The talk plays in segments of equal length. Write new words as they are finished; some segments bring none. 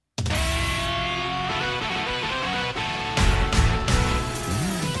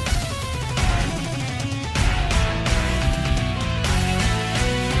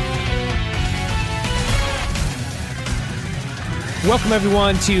Welcome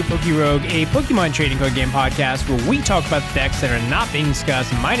everyone to PokeRogue, a Pokemon trading card game podcast where we talk about the decks that are not being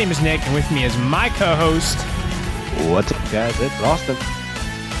discussed. My name is Nick, and with me is my co-host. What's up, guys? It's Austin.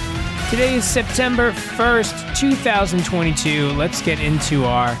 Today is September 1st, 2022. Let's get into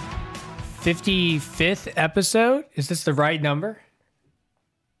our 55th episode. Is this the right number?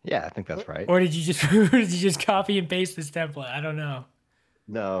 Yeah, I think that's right. Or did you just copy and paste this template? I don't know.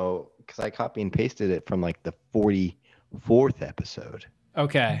 No, because I copy and pasted it from like the 44th episode.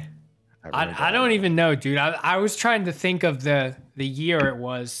 Okay. I don't even know, dude. I was trying to think of the year it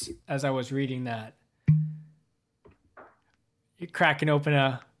was as I was reading that. You're cracking open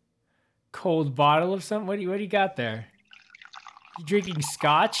a cold bottle of something? What do you got there? You drinking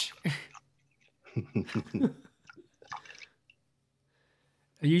scotch? Are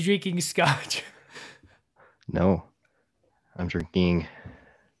you drinking scotch? No, I'm drinking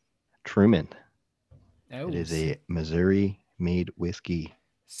Truman. Oh, it is a Missouri-made whiskey.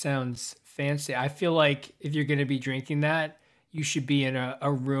 Sounds fancy. I feel like if you're going to be drinking that, you should be in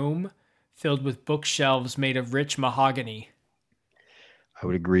a room filled with bookshelves made of rich mahogany. I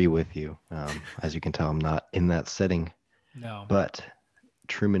would agree with you. As you can tell, I'm not in that setting. No. But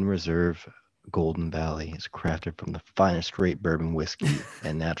Truman Reserve Golden Valley is crafted from the finest straight bourbon whiskey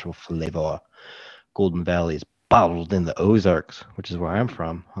and natural flavor. Golden Valley is bottled in the Ozarks, which is where I'm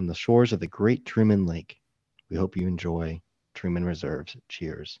from, on the shores of the Great Truman Lake. We hope you enjoy Truman Reserves.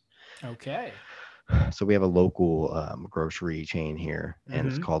 Cheers. Okay. So we have a local grocery chain here, and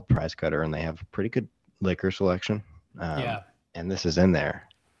it's called Price Cutter, and they have a pretty good liquor selection. Yeah. And this is in there.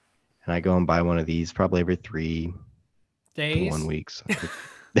 And I go and buy one of these probably every 3 days. 1 weeks.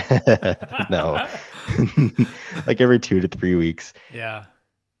 No. Like every 2 to 3 weeks. Yeah.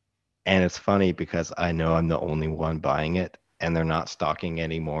 And it's funny because I know I'm the only one buying it, and they're not stocking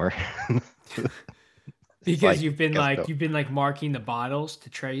anymore. Because you've been marking the bottles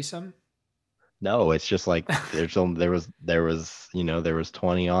to trace them. No, it's just like there was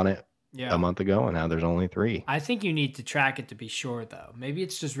 20 on it a month ago, and now there's only 3. I think you need to track it to be sure, though. Maybe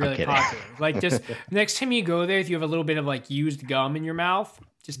it's just really popular. Like, just next time you go there, if you have a little bit of like used gum in your mouth,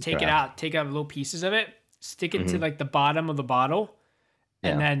 just take it out, take out little pieces of it, stick it to like the bottom of the bottle,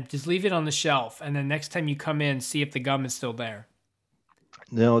 and then just leave it on the shelf. And then next time you come in, see if the gum is still there.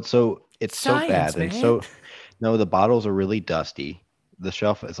 No, it's so bad, man. and so no, the bottles are really dusty. The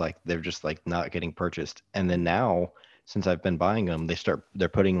shelf is like they're just like not getting purchased, and then now, since I've been buying them, they're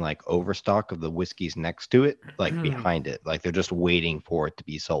putting like overstock of the whiskeys next to it, like behind it, like they're just waiting for it to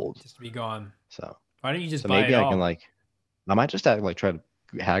be sold, just to be gone. So why don't you just buy maybe it I all? can I might just try to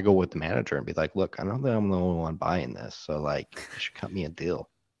haggle with the manager and be like, look, I know that I'm the only one buying this, so like you should cut me a deal,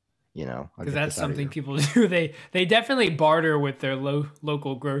 because that's something people do. They definitely barter with their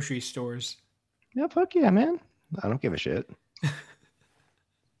local grocery stores. Yeah, fuck yeah, man. I don't give a shit.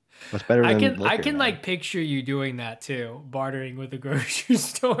 What's better than liquor, I can man? like picture you doing that too, bartering with a grocery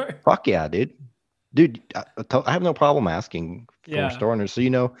store. Fuck yeah, dude. I have no problem asking for store owners. So you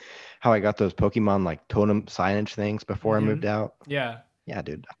know how I got those Pokemon like totem signage things before I moved out? Yeah,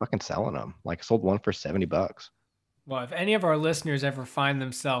 dude, I'm fucking selling them. Like I sold one for $70. Well, if any of our listeners ever find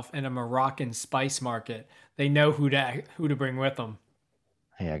themselves in a Moroccan spice market, they know who to bring with them.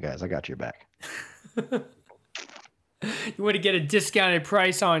 Hey, guys, I got your back. You want to get a discounted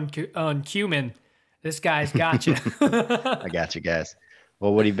price on cumin? This guy's got you. I got you guys.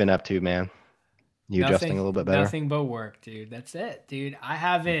 Well, what have you been up to, man? You adjusting a little bit better? Nothing but work, dude. That's it, dude. I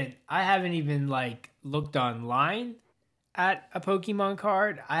haven't even like looked online at a Pokemon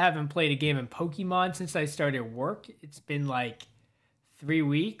card. I haven't played a game in Pokemon since I started work. It's been like 3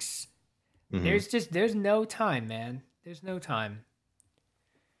 weeks. There's no time, man. There's no time.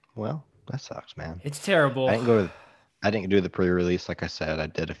 Well, that sucks, man. It's terrible. I didn't do the pre-release like I said. I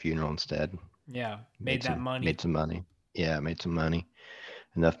did a funeral instead. Yeah, made some money. Yeah, made some money.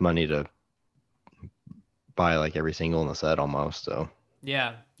 Enough money to buy like every single in the set almost. So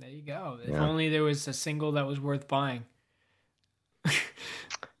yeah, there you go. If only there was a single that was worth buying.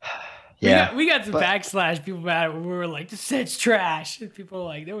 Yeah, we got some backslash. People mad when we were like, "The set's trash." And people are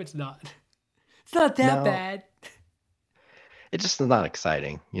like, "No, it's not. It's not that bad." It's just not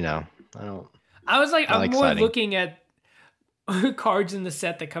exciting, I was like, I'm more looking at cards in the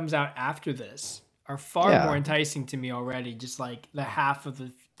set that comes out after this are far more enticing to me already. Just like the half of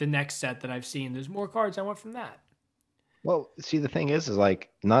the next set that I've seen, there's more cards I want from that. Well, see, the thing is like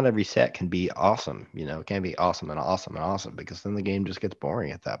not every set can be awesome. It can't be awesome and awesome and awesome because then the game just gets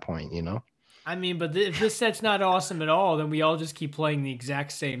boring at that point. I mean, but if this set's not awesome at all, then we all just keep playing the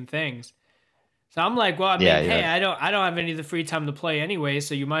exact same things. So I'm like, well, I mean, hey, I don't have any of the free time to play anyway,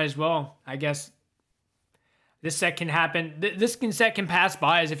 so you might as well, I guess. This set can happen. Set can pass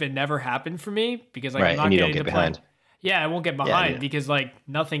by as if it never happened for me because like Right, I'm not and you getting don't get the behind. plan. Yeah, I won't get behind because like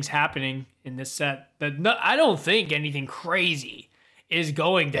nothing's happening in this set. I don't think anything crazy is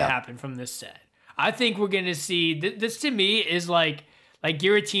going to happen from this set. I think we're gonna see this to me is like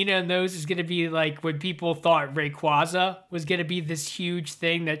Giratina and those is gonna be like when people thought Rayquaza was gonna be this huge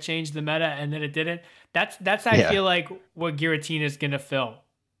thing that changed the meta and then it didn't. That's I feel like what Giratina is gonna fill.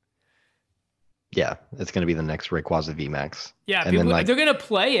 Yeah, it's going to be the next Rayquaza VMAX. Yeah, and people, they're going to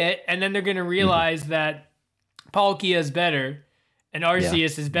play it, and then they're going to realize that Palkia is better, and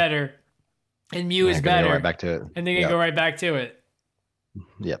Arceus is better, and Mew is better. Go right back to it. And they're going to go right back to it.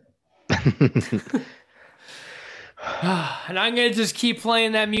 Yep. And I'm going to just keep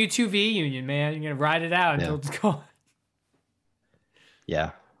playing that Mewtwo V Union, man. You're going to ride it out until it's gone.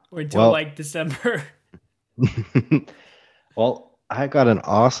 Yeah. Or until like December. Well, I got an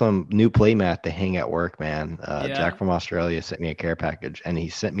awesome new playmat to hang at work, man. Jack from Australia sent me a care package, and he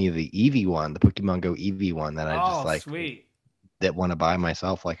sent me the Eevee one, the Pokemon Go Eevee one that I just like sweet. That want to buy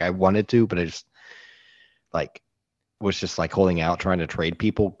myself. Like I wanted to, but I just like was just like holding out, trying to trade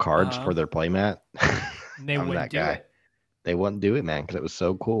people cards for their playmat. They wouldn't do it. They wouldn't do it, man, because it was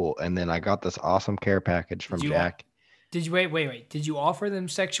so cool. And then I got this awesome care package from Jack. Did you wait? Did you offer them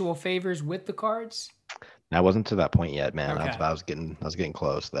sexual favors with the cards? I wasn't to that point yet, man. Okay. I was getting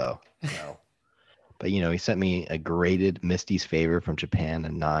close though. So. But he sent me a graded Misty's Favor from Japan, a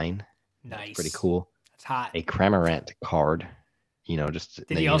 9. Nice. That's pretty cool. That's hot. A Cramorant card. Just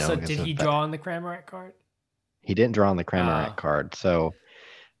did he draw on the Cramorant card? He didn't draw on the Cramorant card. So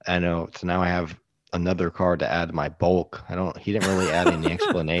I know. So now I have another card to add to my bulk. He didn't really add any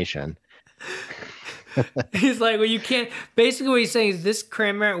explanation. He's like, well, you can't. Basically, what he's saying is this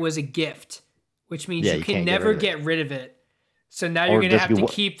Cramorant was a gift. Which means you can never get rid of it. So now you're gonna have to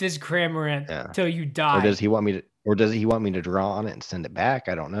keep this Cramorant till you die. Or does he want me to draw on it and send it back?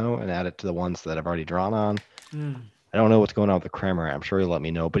 I don't know, and add it to the ones that I've already drawn on. I don't know what's going on with the Cramorant. I'm sure he'll let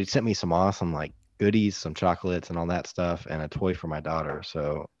me know. But he sent me some awesome like goodies, some chocolates and all that stuff, and a toy for my daughter.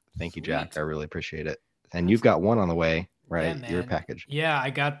 So thank you, Jack. I really appreciate it. And you've got one on the way, right? Yeah, your package. Yeah, I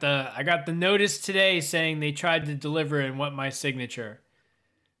got the notice today saying they tried to deliver and want my signature.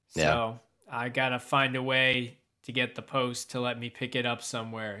 So I gotta find a way to get the post to let me pick it up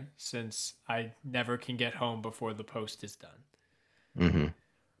somewhere since I never can get home before the post is done. Mm-hmm.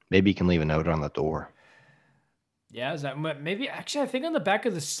 Maybe you can leave a note on the door. Yeah, is that maybe? Actually, I think on the back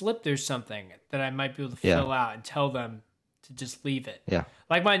of the slip there's something that I might be able to fill out and tell them to just leave it. Yeah,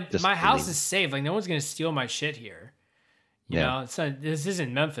 like my house is safe. Like no one's gonna steal my shit here. You know, this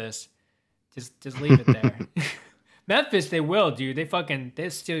isn't Memphis. Just leave it there. Memphis, they will, dude. They'll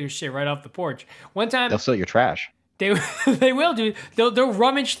steal your shit right off the porch. One time they'll steal your trash. They will, dude. They'll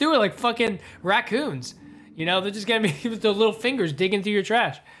rummage through it like fucking raccoons. They're just gonna be with their little fingers digging through your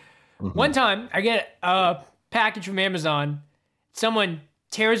trash. Mm-hmm. One time, I get a package from Amazon. Someone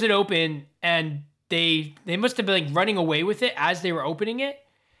tears it open, and they must have been like running away with it as they were opening it,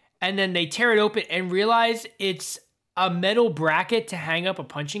 and then they tear it open and realize it's a metal bracket to hang up a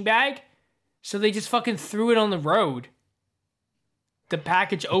punching bag. So they just fucking threw it on the road. The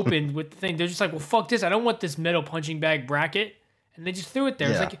package opened with the thing. They're just like, well, fuck this. I don't want this metal punching bag bracket. And they just threw it there.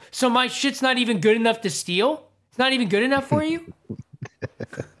 Yeah. It's like, so my shit's not even good enough to steal? It's not even good enough for you?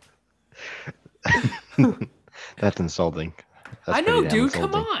 That's insulting. I know, dude.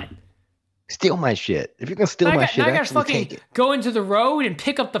 Insulting. Come on. Steal my shit. If you're going to steal my shit, I gotta fucking go into the road and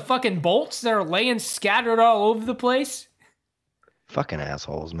pick up the fucking bolts that are laying scattered all over the place. Fucking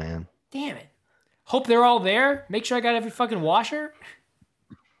assholes, man. Damn it. Hope they're all there. Make sure I got every fucking washer.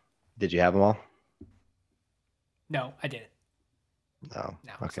 Did you have them all? No, I didn't. No.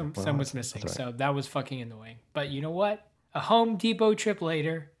 Okay. Some was missing, right. So that was fucking annoying. But you know what? A Home Depot trip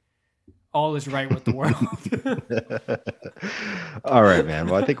later, all is right with the world. All right, man.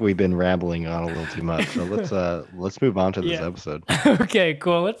 Well, I think we've been rambling on a little too much. So let's move on to this episode. Okay,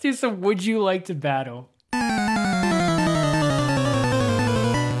 cool. Let's do some Would You Like to Battle?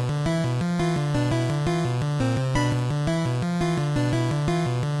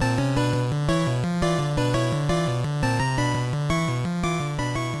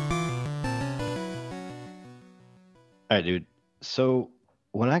 All right, dude. So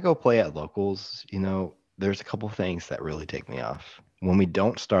when I go play at locals, there's a couple things that really take me off. When we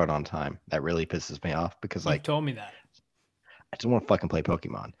don't start on time, that really pisses me off because you told me that. I just want to fucking play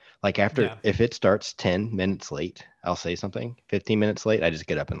Pokemon. Like if it starts 10 minutes late, I'll say something. 15 minutes late, I just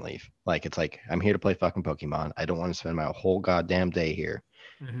get up and leave. Like it's like I'm here to play fucking Pokemon. I don't want to spend my whole goddamn day here.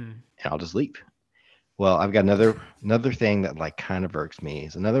 Mm-hmm. And I'll just leave. Well, I've got another thing that like kind of irks me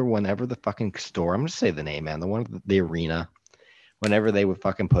is another whenever the fucking store. I'm gonna say the name, man. The one at the arena. Whenever they would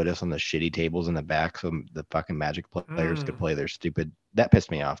fucking put us on the shitty tables in the back, so the fucking Magic players could play their stupid. That pissed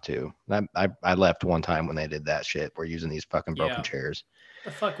me off too. I left one time when they did that shit. We're using these fucking broken Yeah. chairs.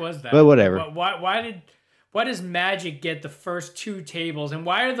 The fuck was that? But whatever. Why does Magic get the first two tables, and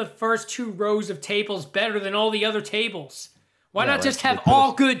why are the first two rows of tables better than all the other tables? Why not just have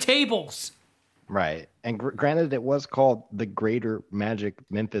all good tables? Right. And granted, it was called the Greater Magic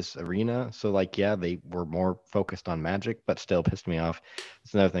Memphis Arena. So, like, yeah, they were more focused on Magic, but still pissed me off.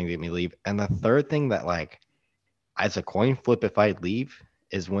 It's another thing that made me leave. And the third thing that, like, as a coin flip, if I leave,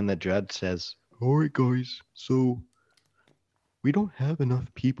 is when the judge says, all right, guys, so we don't have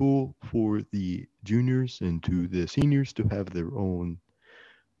enough people for the juniors and to the seniors to have their own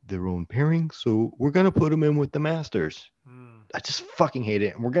pairing. So we're going to put them in with the masters. I just fucking hate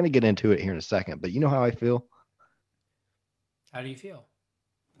it. And we're going to get into it here in a second, but you know how I feel? How do you feel?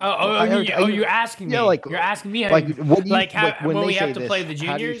 You're asking me. Yeah, like, you're asking me how like, you, what do you, like how, like, when we they have say to this, play the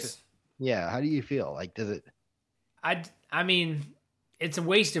juniors? How do you feel? Like, does it? I mean, it's a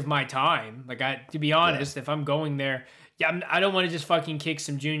waste of my time. Like, to be honest, if I'm going there, I don't want to just fucking kick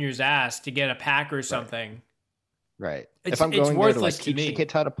some juniors' ass to get a pack or something. Right. If I'm going there to like to teach me. the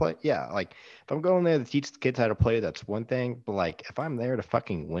kids how to play, like if I'm going there to teach the kids how to play, that's one thing. But like if I'm there to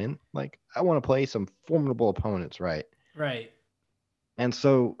fucking win, like I want to play some formidable opponents, right? Right. And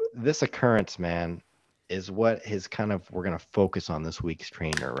so this occurrence, man, is what we're gonna focus on this week's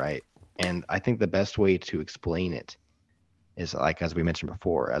trainer, right? And I think the best way to explain it is like as we mentioned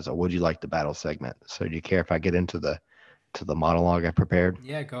before, as a would you like the battle segment. So do you care if I get into the monologue I prepared?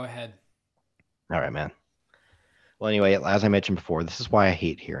 Yeah, go ahead. All right, man. Well, anyway, as I mentioned before, this is why I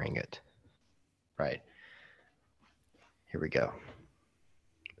hate hearing it. Right. Here we go.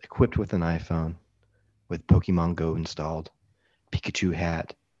 Equipped with an iPhone, with Pokemon Go installed, Pikachu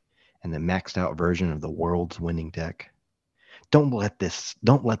hat, and the maxed out version of the world's winning deck. Don't let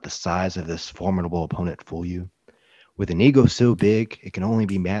the size of this formidable opponent fool you. With an ego so big, it can only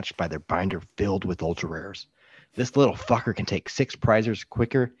be matched by their binder filled with ultra rares. This little fucker can take 6 prizers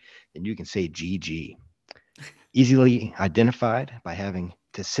quicker than you can say GG. Easily identified by having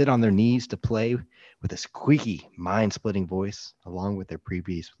to sit on their knees to play with a squeaky, mind-splitting voice, along with their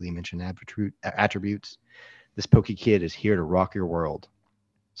previously mentioned attributes, this Pokekid is here to rock your world.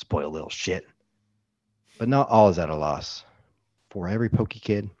 Spoil little shit. But not all is at a loss. For every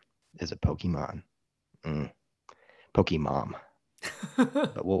Pokekid is a Pokemon. Pokemom.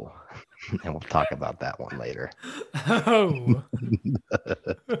 But we'll talk about that one later. Oh.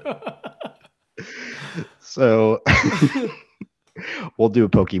 So we'll do a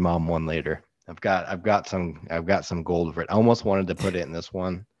Pokemon one later. I've got some gold for it. I almost wanted to put it in this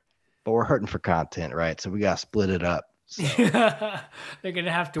one, but we're hurting for content, right? So we gotta split it up. So. They're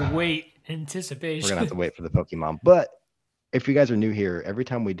gonna have to wait anticipation. We're gonna have to wait for the Pokemon. But if you guys are new here, every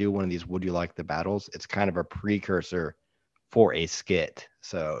time we do one of these would you like the battles, it's kind of a precursor for a skit.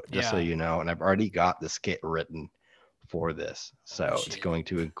 So just so you know, and I've already got the skit written for this. So it's going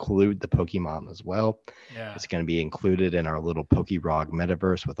to include the Pokemon as well. Yeah. It's going to be included in our little PokeRog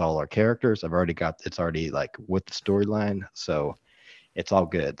metaverse with all our characters. It's already like with the storyline. So it's all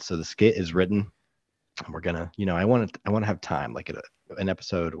good. So the skit is written. We're going to, I want to have time, like an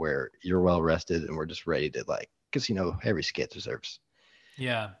episode where you're well rested and we're just ready to because, every skit deserves.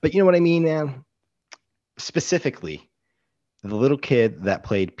 Yeah. But you know what I mean, man? Specifically, the little kid that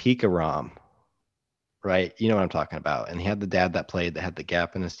played Pikarom, right? You know what I'm talking about. And he had the dad that had the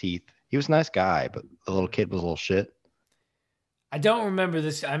gap in his teeth. He was a nice guy, but the little kid was a little shit. I don't remember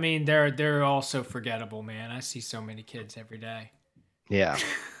this. I mean, they're all so forgettable, man. I see so many kids every day. Yeah.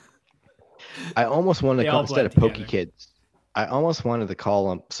 I almost wanted to call instead of Pokekids. I almost wanted to call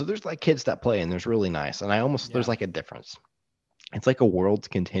them. So there's like kids that play and there's really nice. And there's like a difference. It's like a world's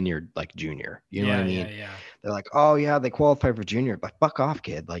continued like junior. You know what I mean? Yeah. They're like, oh yeah, they qualify for junior. But fuck off,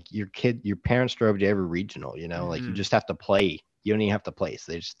 kid. Like your parents drove to every regional, like you just have to play. You don't even have to place.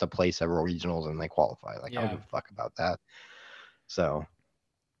 They just have to play several regionals and they qualify. Like I don't give a fuck about that. So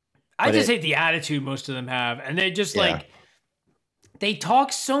I just hate the attitude most of them have. And they're just they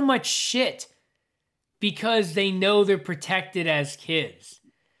talk so much shit because they know they're protected as kids.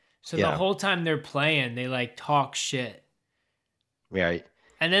 So the whole time they're playing, they talk shit. Right.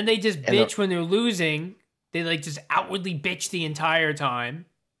 And then they just bitch when they're losing. They just outwardly bitch the entire time.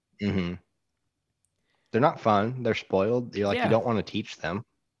 Mm-hmm. They're not fun. They're spoiled. You're you don't want to teach them.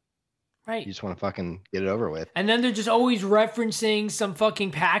 Right. You just want to fucking get it over with. And then they're just always referencing some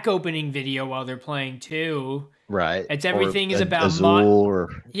fucking pack opening video while they're playing too. Right. It's everything is about Azul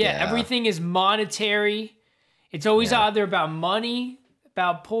or everything is monetary. It's always either about money,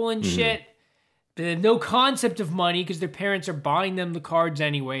 about pulling shit. But no concept of money because their parents are buying them the cards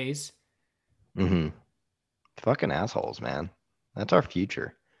anyways. Fucking assholes, man. That's our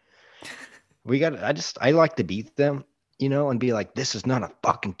future. I like to beat them, and be like, this is not a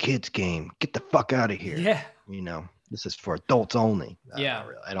fucking kid's game. Get the fuck out of here. Yeah. This is for adults only. Yeah.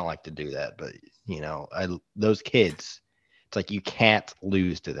 I don't like to do that, but those kids, it's like you can't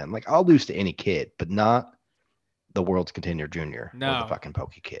lose to them. Like I'll lose to any kid, but not the world's contender junior or the fucking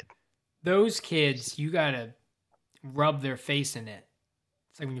pokey kid. Those kids, you gotta rub their face in it.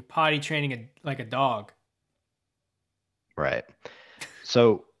 It's like when you're potty training like a dog. Right.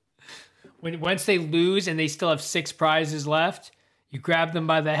 So once they lose and they still have 6 prizes left, you grab them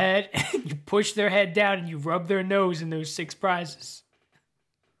by the head and you push their head down and you rub their nose in those 6 prizes.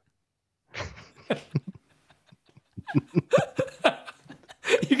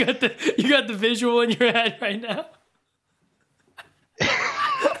 You got the visual in your head right now.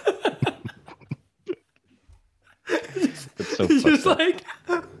 It's so just like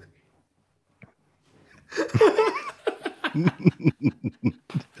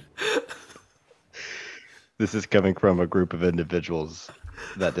this is coming from a group of individuals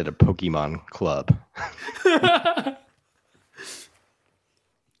that did a Pokemon club.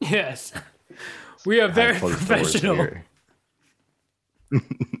 Yes. We are very professional.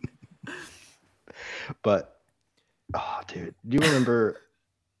 But, oh, dude, do you remember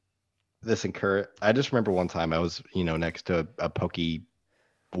this in Current? I just remember one time I was, next to a Poke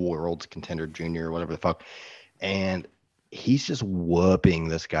World's Contender Junior or whatever the fuck, and he's just whooping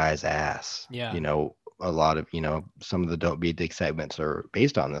this guy's ass. Yeah. A lot of, some of the Don't Be a Dick segments are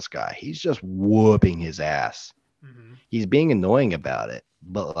based on this guy. He's just whooping his ass. He's being annoying about it,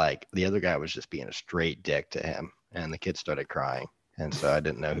 but like the other guy was just being a straight dick to him, and the kid started crying. And so I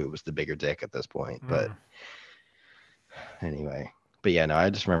didn't know who was the bigger dick at this point. But anyway. But yeah, no, I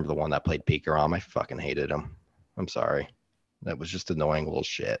just remember the one that played Pikarom. I fucking hated him. I'm sorry. That was just annoying little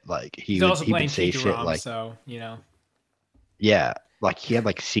shit. Like he would say shit like, so yeah, like he had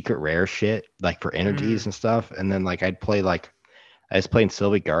like secret rare shit like for energies and stuff. And then like I was playing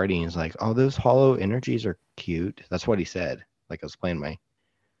Sylvie Guardian. He's like, oh, those hollow energies are cute. That's what he said. Like I was playing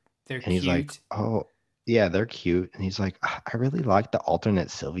They're and he's cute. like, oh. Yeah, they're cute. And he's like, I really like the alternate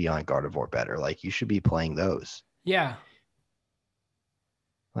Sylveon Gardevoir better. Like, you should be playing those. Yeah.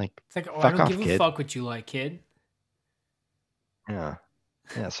 Like, it's like, I don't give a fuck what you like, kid. Yeah.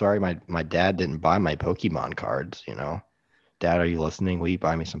 Yeah, sorry, my dad didn't buy my Pokemon cards, Dad, are you listening? Will you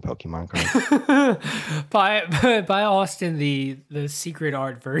buy me some Pokemon cards? buy Austin the secret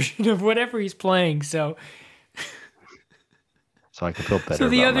art version of whatever he's playing, so I can feel better. So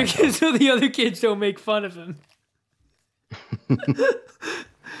the other kids don't make fun of him.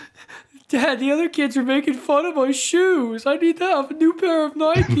 Dad, the other kids are making fun of my shoes. I need to have a new pair of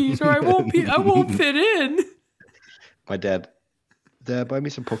Nikes, or I won't fit in. My dad, buy me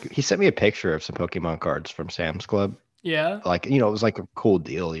some Pokemon. He sent me a picture of some Pokemon cards from Sam's Club. Yeah. Like, it was like a cool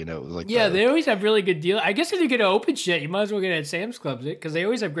deal, It was like they always have really good deals. I guess if you're gonna open shit, you might as well get it at Sam's Club because they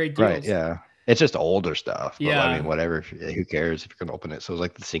always have great deals. Right. Yeah. It's just older stuff. But, yeah. I mean, whatever. Who cares if you're gonna open it? So it was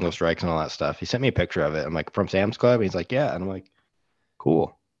like the single strikes and all that stuff. He sent me a picture of it. I'm like, from Sam's Club. And he's like, yeah. And I'm like, cool.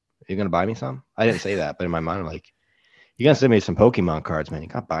 Are you gonna buy me some? I didn't say that, but in my mind, I'm like, you gotta send me some Pokemon cards, man. You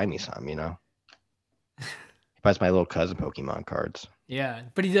gotta buy me some, He buys my little cousin Pokemon cards. Yeah,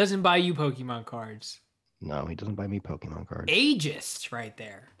 but he doesn't buy you Pokemon cards. No, he doesn't buy me Pokemon cards. Ageist right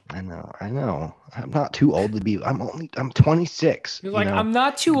there. I know. I'm not too old to be. I'm 26. You're like, I'm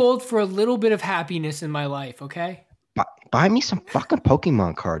not too old for a little bit of happiness in my life, okay? Buy me some fucking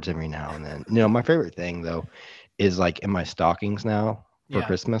Pokemon cards every now and then. My favorite thing though is like in my stockings now for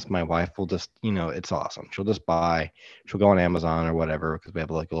Christmas, my wife will just, it's awesome. She'll go on Amazon or whatever because we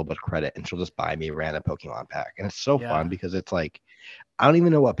have like a little bit of credit, and she'll just buy me a random Pokemon pack. And it's so fun because it's like, I don't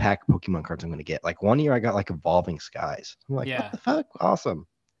even know what pack of Pokemon cards I'm going to get. Like one year I got like Evolving Skies. I'm like, what the fuck? Awesome.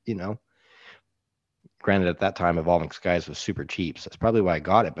 Granted, at that time, Evolving Skies was super cheap. So that's probably why I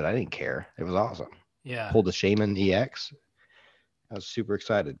got it, but I didn't care. It was awesome. Yeah. Pulled a Shaman EX. I was super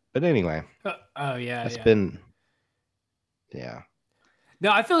excited. But anyway. Oh, yeah. It's been. Yeah.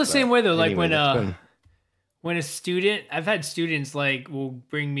 No, I feel the same way, though. Anyway, like when a student, I've had students like will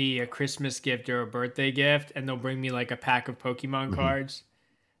bring me a Christmas gift or a birthday gift, and they'll bring me like a pack of Pokemon cards.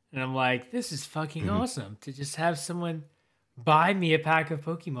 And I'm like, this is fucking awesome to just have someone buy me a pack of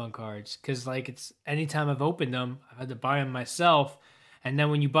Pokemon cards. Because like it's anytime I've opened them, I've had to buy them myself. And then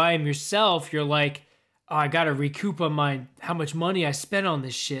when you buy them yourself, you're like, oh, I got to recoup on how much money I spent on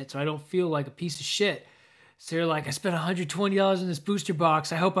this shit so I don't feel like a piece of shit. So you're like, I spent $120 in this booster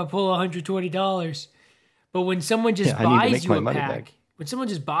box. I hope I pull $120. But when someone just buys you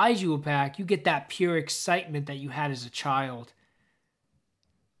a pack, you get that pure excitement that you had as a child.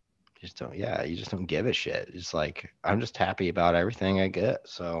 You just don't give a shit. It's like, I'm just happy about everything I get.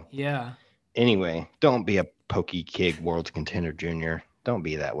 So yeah. Anyway, don't be a Pokey Kid World Contender Junior. Don't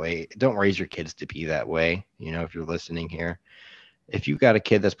be that way. Don't raise your kids to be that way. You know, if you're listening here, if you got a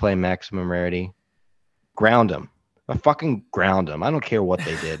kid that's playing maximum rarity, ground them. Fucking ground them. I don't care what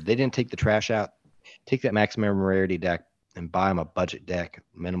they did. They didn't take the trash out. Take that maximum rarity deck and buy them a budget deck,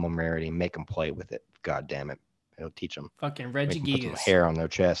 minimum rarity, make them play with it. God damn it. It'll teach them. Fucking Regigigas. Put some hair on their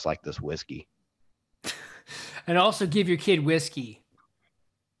chest like this whiskey. And also give your kid whiskey.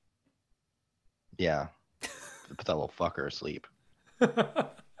 Yeah. Put that little fucker asleep.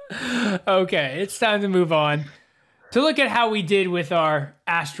 Okay, it's time to move on to look at how we did with our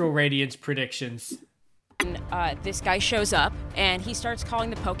Astral Radiance predictions. This guy shows up and he starts calling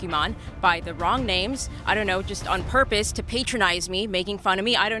the Pokemon by the wrong names. I don't know, just on purpose to patronize me, making fun of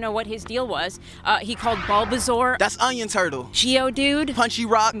me. I don't know what his deal was. He called Bulbasaur. That's Onion Turtle. Geodude. Punchy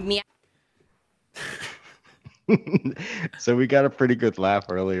Rock. So we got a pretty good laugh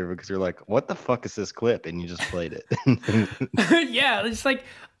earlier because you're like, what the fuck is this clip? And you just played it. Yeah, it's like,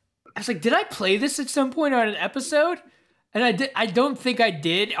 I was like, did I play this at some point on an episode? And I did. I don't think I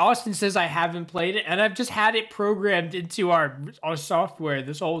did. Austin says I haven't played it, and I've just had it programmed into our software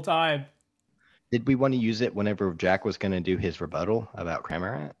this whole time. Did we want to use it whenever Jack was going to do his rebuttal about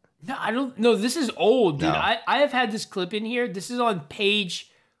Cramorant? No, I don't. No, this is old, dude. No. I have had this clip in here. This is on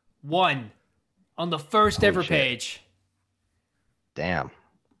page 1, on the first ever page. Damn.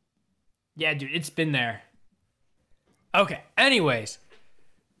 Yeah, dude, it's been there. Okay. Anyways.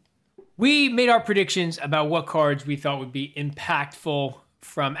 We made our predictions about what cards we thought would be impactful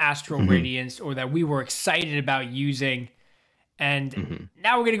from Astral Radiance or that we were excited about using. And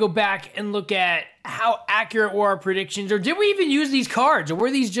now we're going to go back and look at how accurate were our predictions, or did we even use these cards, or were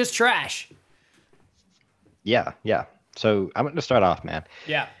these just trash? Yeah. So I'm going to start off, man.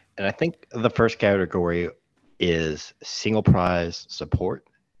 Yeah. And I think the first category is single prize support.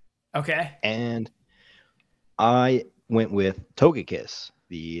 Okay. And I went with Togekiss,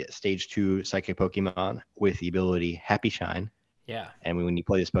 the stage 2 psychic Pokemon with the ability Happy Shine. Yeah. And when you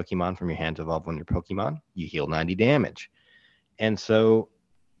play this Pokemon from your hand to evolve one of your Pokemon, you heal 90 damage. And so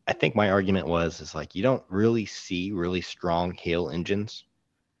I think my argument is like, you don't really see really strong heal engines.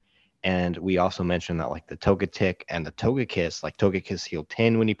 And we also mentioned that like the Togetic and the Togekiss, like Togekiss healed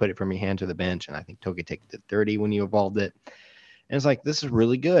 10 when you put it from your hand to the bench. And I think Togetic did 30 when you evolved it. And it's like, this is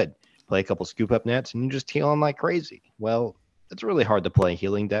really good. Play a couple scoop up nets and you just heal them like crazy. Well, it's really hard to play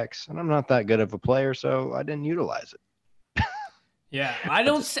healing decks, and I'm not that good of a player, so I didn't utilize it. Yeah, I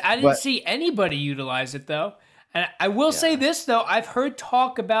didn't see anybody utilize it though. And I will say this though, I've heard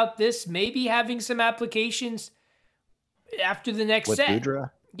talk about this maybe having some applications after the next set. With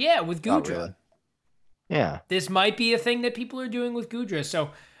Goodra? Yeah, with Goodra. Really. Yeah. This might be a thing that people are doing with Goodra.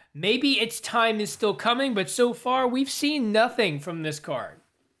 So maybe its time is still coming, but so far we've seen nothing from this card.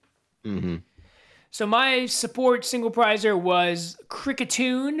 Mm-hmm. So my support single prizer was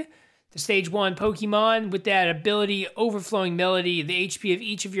Kricketune, the stage 1 Pokemon with that ability Overflowing Melody. The HP of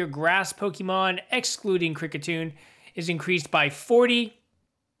each of your grass Pokemon, excluding Kricketune, is increased by 40.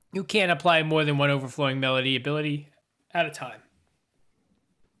 You can't apply more than one Overflowing Melody ability at a time.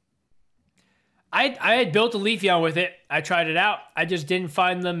 I had built a Leafeon with it. I tried it out. I just didn't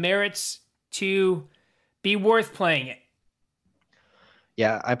find the merits to be worth playing it.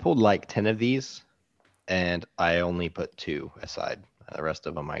 Yeah, I pulled like 10 of these. And I only put 2 aside. The rest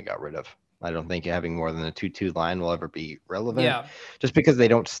of them I got rid of. I don't think having more than a 2/2 line will ever be relevant. Yeah. Just because they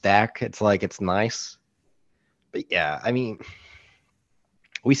don't stack, it's like it's nice. But yeah, I mean,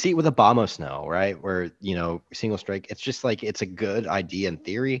 we see it with Abomasnow, right? Where, you know, single strike, it's just like it's a good idea in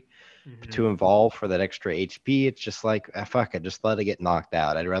theory to evolve for that extra HP. It's just like, fuck it, just let it get knocked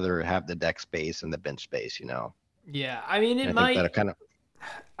out. I'd rather have the deck space and the bench space, you know? Yeah, I mean, I think that kind of...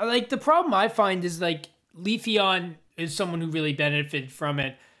 Like, the problem I find is, like, Leafeon is someone who really benefited from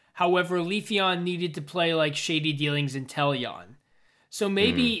it. However, Leafeon needed to play, like, Shady Dealings and Teleon. So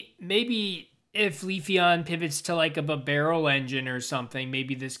maybe if Leafeon pivots to, like, a barrel engine or something,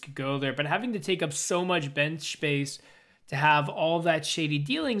 maybe this could go there. But having to take up so much bench space to have all that Shady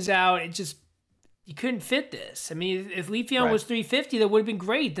Dealings out, it just... You couldn't fit this. I mean, if Leafeon was 350, that would have been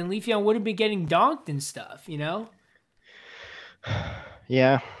great. Then Leafeon would have been getting donked and stuff, you know?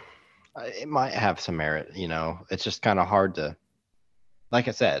 Yeah. It might have some merit, you know. It's just kind of hard to like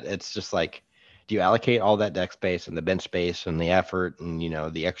I said, it's just like, do you allocate all that deck space and the bench space and the effort and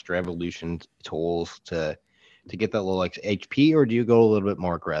the extra evolution tools to get that little like HP, or do you go a little bit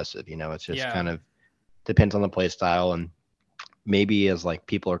more aggressive? It's just kind of depends on the play style, and maybe as like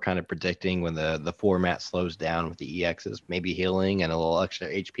people are kind of predicting when the format slows down with the EXs, maybe healing and a little extra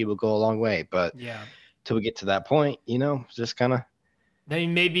HP will go a long way. But till we get to that point, just kind of. I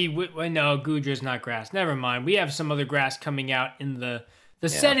mean, maybe no, Gudra's not grass. Never mind. We have some other grass coming out in the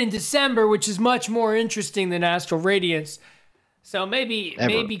set in December, which is much more interesting than Astral Radiance. So maybe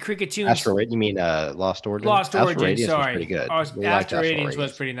Kricketune. Astral Radiance? You mean Lost Origin? Lost Origin, Radiance sorry. Was pretty good. Astral Radiance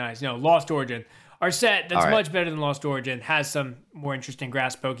was pretty nice. No, Lost Origin. Our set that's much better than Lost Origin has some more interesting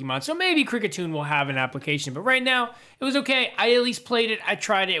grass Pokemon. So maybe Kricketune will have an application. But right now, it was okay. I at least played it. I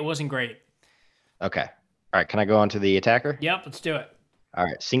tried it. It wasn't great. Okay. All right. Can I go on to the attacker? Yep. Let's do it. All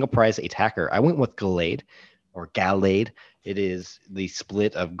right. Single prize attacker. I went with Gallade or Gallade. It is the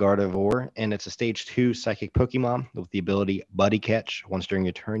split of Gardevoir, and it's a stage 2 psychic Pokemon with the ability Buddy Catch. Once during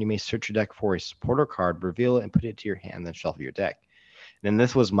your turn, you may search your deck for a supporter card, reveal it, and put it to your hand, then shuffle your deck. And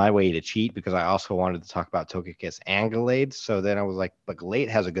this was my way to cheat because I also wanted to talk about Togekiss and Gallade. So then I was like, but Gallade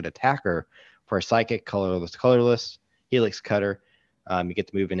has a good attacker for a psychic, colorless, Helix Cutter. You get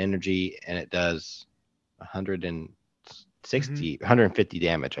to move in energy, and it does 150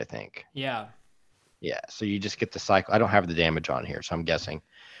 damage, I think. Yeah. Yeah, so you just get the cycle. I don't have the damage on here, so I'm guessing. I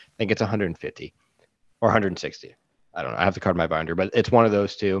think it's 150 or 160. I don't know. I have the card in my binder, but it's one of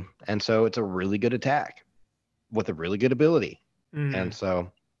those two. And so it's a really good attack with a really good ability. And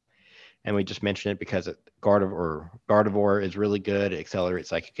we just mentioned it because Gardevoir is really good. It accelerates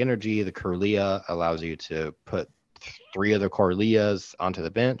psychic energy. The Kirlia allows you to put 3 other Corlias onto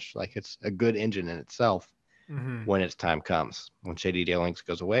the bench. Like, it's a good engine in itself when its time comes. When Shady Daylink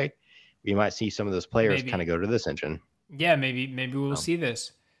goes away, you might see some of those players kind of go to this engine. Yeah, maybe we'll see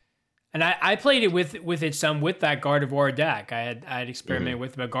this. And I played it with that Gardevoir deck. I had experimented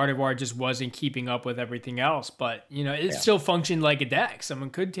with it, but Gardevoir just wasn't keeping up with everything else. But it still functioned like a deck. Someone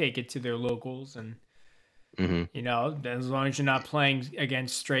could take it to their locals, and as long as you're not playing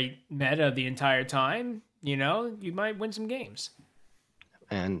against straight meta the entire time, you might win some games.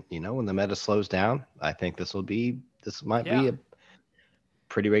 And when the meta slows down, I think this might be a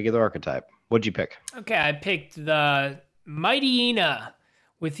pretty regular archetype. What'd you pick? Okay, I picked the Mightyena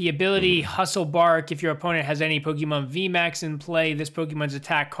with the ability Hustle Bark. If your opponent has any Pokemon VMAX in play, this Pokemon's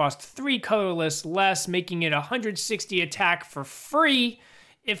attack costs 3 colorless less, making it 160 attack for free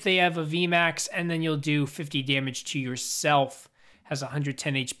if they have a VMAX, and then you'll do 50 damage to yourself. Has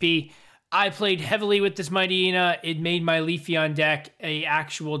 110 HP. I played heavily with this Mightyena. It made my Leafeon deck a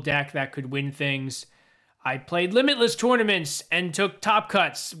actual deck that could win things. I played Limitless tournaments and took top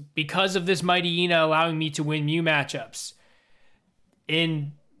cuts because of this Mightyena allowing me to win Mew matchups.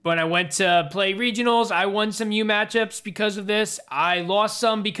 When I went to play regionals, I won some Mew matchups because of this. I lost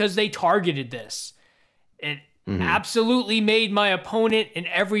some because they targeted this. It absolutely made my opponent in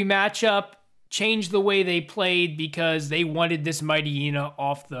every matchup change the way they played because they wanted this Mightyena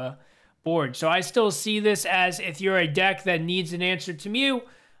off the board. So I still see this as, if you're a deck that needs an answer to Mew,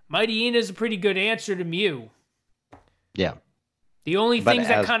 Mightyena is a pretty good answer to Mew. Yeah. The only things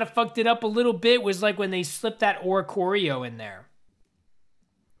that kind of fucked it up a little bit was like when they slipped that Oricorio in there.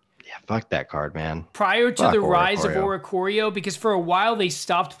 Yeah, fuck that card, man. Prior to the rise of Oricorio, because for a while they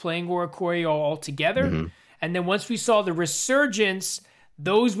stopped playing Oricorio altogether. And then once we saw the resurgence,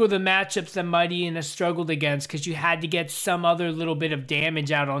 those were the matchups that Mightyena struggled against because you had to get some other little bit of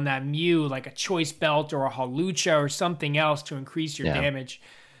damage out on that Mew, like a Choice Belt or a Hawlucha or something else to increase your damage.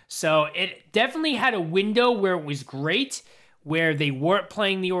 So it definitely had a window where it was great, where they weren't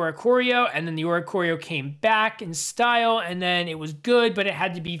playing the Oricorio, and then the Oricorio came back in style, and then it was good, but it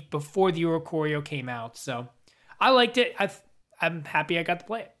had to be before the Oricorio came out. So I liked it. I'm happy I got to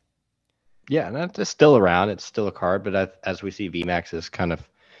play it. Yeah, and it's still around. It's still a card, but as we see VMAXs kind of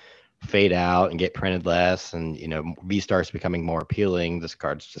fade out and get printed less, and V-Star's becoming more appealing, this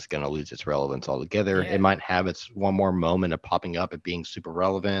card's just going to lose its relevance altogether. It might have its one more moment of popping up and being super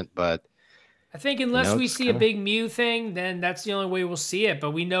relevant, but I think unless we see a big Mew thing, then that's the only way we'll see it.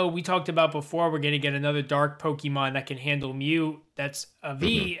 But we talked about before, we're going to get another dark Pokemon that can handle Mew that's a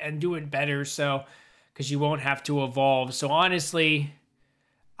V and do it better, so because you won't have to evolve. So honestly,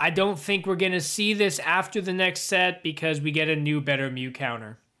 I don't think we're going to see this after the next set because we get a new, better Mew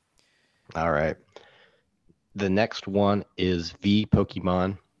counter. All right. The next one is V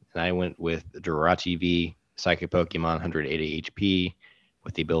Pokemon, and I went with Jirachi V, Psychic Pokemon, 180 HP,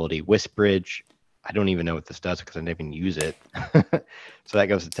 with the ability Whisbridge. I don't even know what this does because I didn't even use it. So that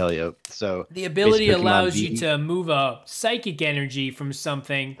goes to tell you. So the ability basically Pokemon allows V, you to move a psychic energy from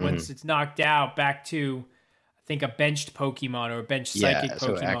something once it's knocked out back to, I think, a benched Pokemon or a benched psychic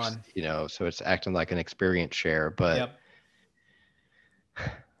so it acts, Pokemon. so it's acting like an experience share, but Yep.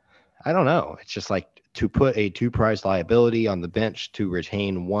 I don't know. It's just like to put a 2-prize liability on the bench to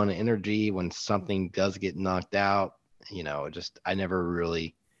retain 1 energy when something does get knocked out. I never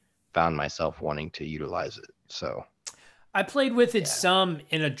really found myself wanting to utilize it. So I played with it some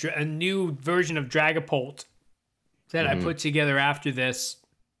in a new version of Dragapult that I put together after this,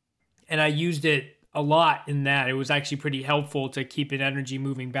 and I used it a lot in that. It was actually pretty helpful to keep an energy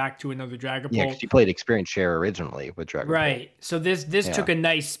moving back to another Dragapult. Yeah, because you played Experience Share originally with Dragapult. Right. So this took a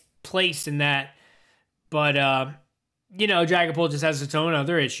nice place in that. But, Dragapult just has its own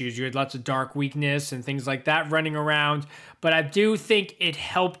other issues. You had lots of dark weakness and things like that running around. But I do think it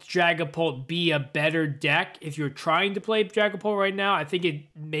helped Dragapult be a better deck. If you're trying to play Dragapult right now, I think it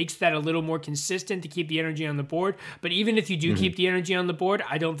makes that a little more consistent to keep the energy on the board. But even if you do keep the energy on the board,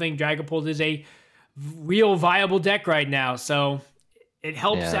 I don't think Dragapult is a real viable deck right now. So it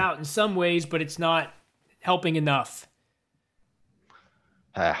helps out in some ways, but it's not helping enough.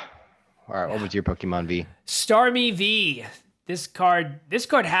 All right, what was your Pokemon V? Starmie V. This card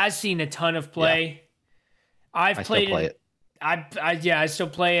has seen a ton of play. Yeah. I played still play it. I still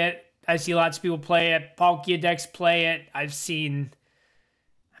play it. I see lots of people play it. Palkia decks play it. I've seen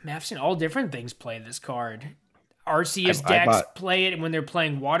all different things play this card. Arceus decks play it when they're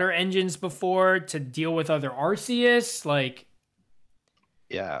playing water engines before to deal with other Arceus.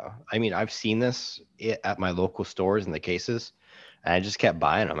 Yeah, I've seen this at my local stores in the cases. And I just kept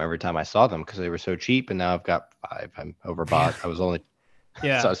buying them every time I saw them because they were so cheap. And now I've got 5. I'm overbought. I was only so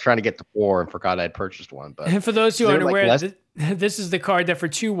I was trying to get to 4 and forgot I'd purchased one. But and for those who aren't aware, this is the card that for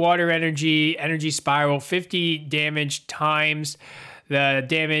 2 water energy spiral, 50 damage times. The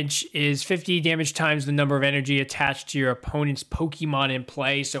damage is 50 damage times the number of energy attached to your opponent's Pokemon in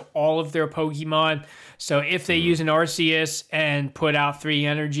play. So all of their Pokemon. So if they use an Arceus and put out 3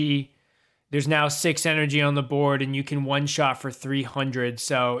 energy, there's now 6 energy on the board, and you can one-shot for 300.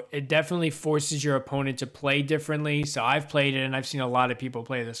 So it definitely forces your opponent to play differently. So I've played it, and I've seen a lot of people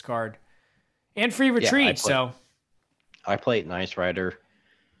play this card. And free retreat, I play it Nice Rider,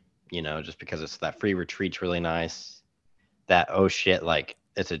 just because it's that free retreat's really nice. That,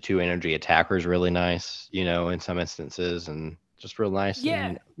 it's a 2 energy attacker is really nice, in some instances, and just real nice.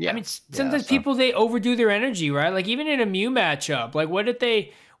 Yeah. And, sometimes people, they overdo their energy, right? Like, even in a Mew matchup, like, what if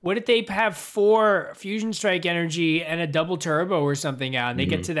they have 4 Fusion Strike energy and a double turbo or something out, and they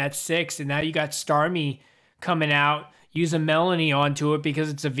get to that 6, and now you got Starmie coming out, use a Melanie onto it because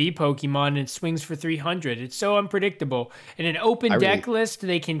it's a V Pokemon and it swings for 300. It's so unpredictable. In an open deck list,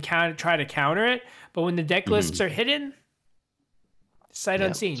 they can try to counter it, but when the deck lists are hidden, sight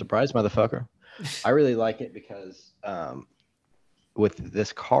unseen. Surprise, motherfucker. I really like it because with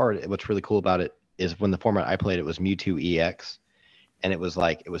this card, what's really cool about it is when the format I played, it was Mewtwo EX. And it was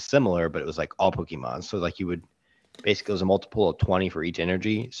similar, but it was like all Pokemon. So you would basically, it was a multiple of 20 for each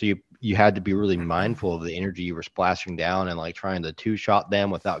energy. So you had to be really mindful of the energy you were splashing down and trying to 2-shot them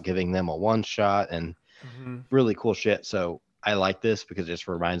without giving them a 1-shot and really cool shit. So I like this because it just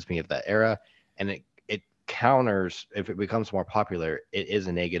reminds me of that era. And it counters, if it becomes more popular, it is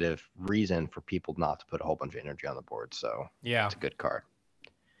a negative reason for people not to put a whole bunch of energy on the board. So yeah, it's a good card.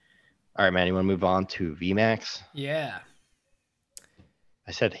 All right, man, you want to move on to VMAX? Yeah.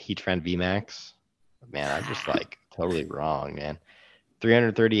 I said Heatran VMAX. Man, I'm just totally wrong, man.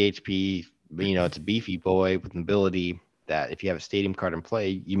 330 HP. It's a beefy boy with an ability that if you have a stadium card in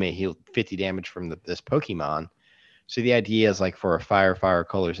play, you may heal 50 damage from this Pokemon. So the idea is for a fire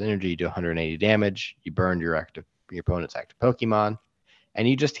colors energy, you do 180 damage. You burn your opponent's active Pokemon, and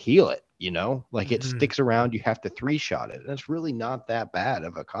you just heal it. It sticks around. You have to 3-shot it. And it's really not that bad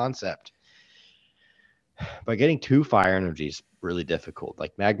of a concept. But getting 2 fire energies really difficult.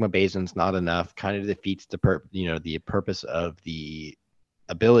 Magma Basin's not enough. Kind of defeats the purpose of the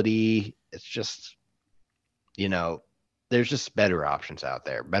ability. It's just, there's just better options out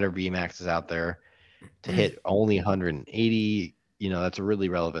there. Better VMAXs out there to hit only 180. That's a really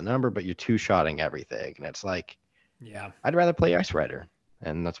relevant number, but you're 2-shotting everything, and it's I'd rather play Ice Rider,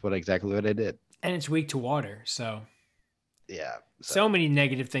 and that's exactly what I did. And it's weak to water, so. Yeah. So many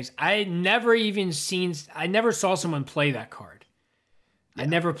negative things. I never saw someone play that card. Yeah. I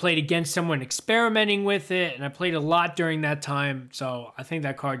never played against someone experimenting with it, and I played a lot during that time, so I think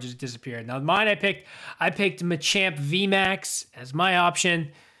that card just disappeared. Now, mine I picked Machamp VMAX as my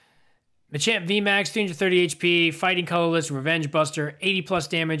option. Machamp VMAX, 330 HP, Fighting Colorless, Revenge Buster, 80 plus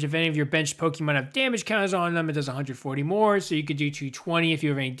damage. If any of your benched Pokemon have damage counters on them, it does 140 more. So you could do 220 if you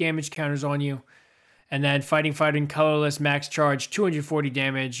have any damage counters on you. And then Fighting Colorless, max charge, 240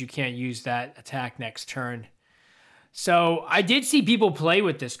 damage. You can't use that attack next turn. So I did see people play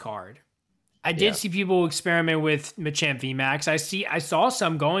with this card. I did see people experiment with Machamp VMAX. I saw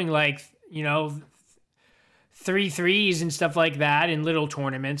some going like, 3-3s and stuff like that in little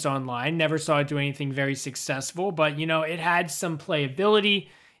tournaments online. Never saw it do anything very successful, but it had some playability.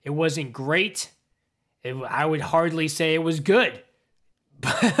 It wasn't great. I would hardly say it was good,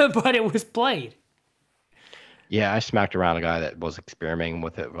 but it was played. Yeah, I smacked around a guy that was experimenting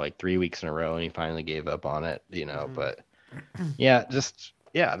with it for like 3 weeks in a row, and he finally gave up on it. But just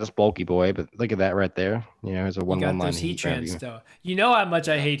bulky boy. But look at that right there. It's a 1/1 line Heatran still. You know how much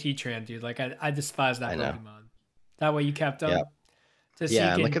I hate Heatran, dude. Like I despise that Pokemon. That way you kept up.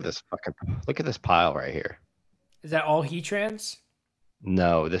 Yeah, look at this pile right here. Is that all Heatrans?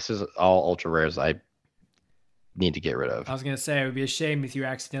 No, this is all ultra rares I need to get rid of. I was gonna say it would be a shame if you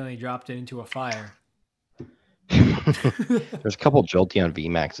accidentally dropped it into a fire. There's a couple Jolteon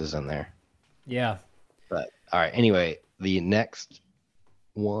VMAXs in there. Yeah. But all right. Anyway, the next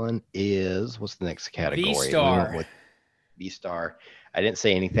one is what's the next category? V-Star. With V-Star. I didn't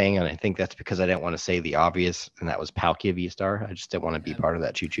say anything, and I think that's because I didn't want to say the obvious, and that was Palkia V-Star. I just didn't want to be part of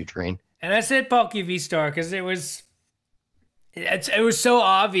that choo-choo train. And I said Palkia V-Star because it was so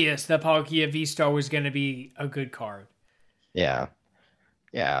obvious that Palkia V-Star was going to be a good card. Yeah.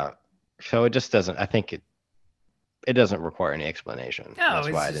 So it just doesn't. I think it doesn't require any explanation. No, that's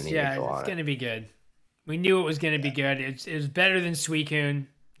why I didn't even go on it's going to be good. We knew it was going to be good. It was better than Suicune.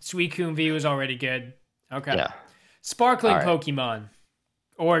 Suicune V was already good. Okay. Yeah. Sparkling Pokemon.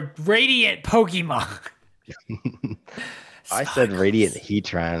 Or Radiant Pokemon. I said Radiant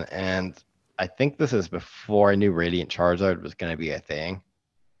Heatran, and I think this is before I knew Radiant Charizard was going to be a thing.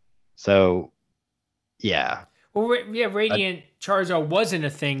 So, yeah. Well, Radiant Charizard wasn't a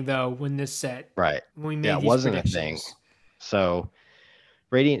thing, though, when this set. Right. When we made it wasn't a thing. So,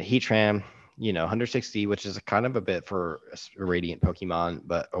 Radiant Heatran, 160, which is kind of a bit for a Radiant Pokemon,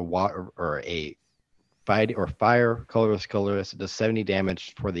 but a water or a Fight or Fire colorless. It does 70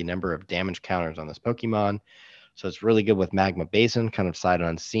 damage for the number of damage counters on this Pokemon. So it's really good with Magma Basin, kind of sight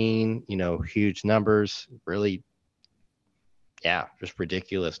unseen, huge numbers, really, just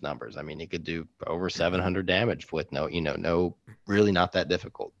ridiculous numbers. I mean, it could do over 700 damage with no, really not that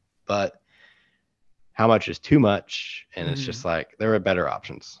difficult. But how much is too much? And it's just like, there are better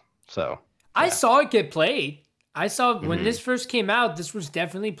options. So I saw it get played. I saw when this first came out, this was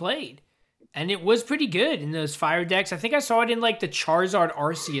definitely played. And it was pretty good in those fire decks. I think I saw it in like the Charizard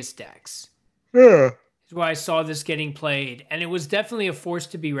Arceus decks. Yeah. Is why I saw this getting played. And it was definitely a force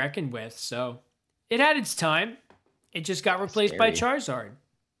to be reckoned with. So it had its time. It just got replaced by Charizard.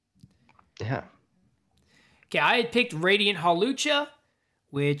 Yeah. Okay, I had picked Radiant Hawlucha,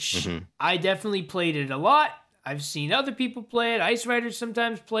 which I definitely played it a lot. I've seen other people play it. Ice Rider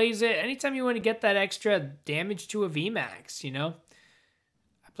sometimes plays it. Anytime you want to get that extra damage to a VMAX,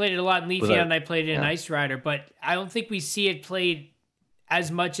 played it a lot in Leafeon, and I played it in Ice Rider, but I don't think we see it played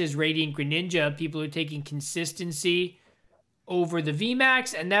as much as Radiant Greninja. People are taking consistency over the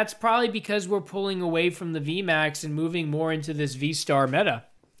VMAX, and that's probably because we're pulling away from the VMAX and moving more into this V-Star meta.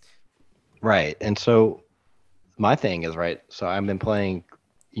 Right, and so my thing is, so I've been playing,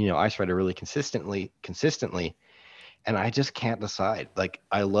 Ice Rider really consistently, and I just can't decide. Like,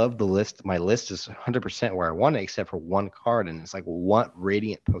 I love the list. My list is 100% where I want it, except for one card. And it's like, what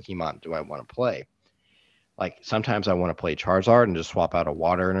Radiant Pokemon do I want to play? Like, sometimes I want to play Charizard and just swap out a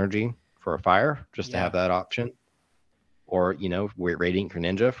water energy for a fire, just to have that option. Or, Radiant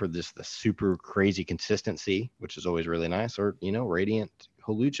Greninja for the super crazy consistency, which is always really nice. Or, Radiant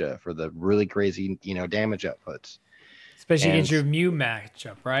Hawlucha for the really crazy, damage outputs. Especially against your Mew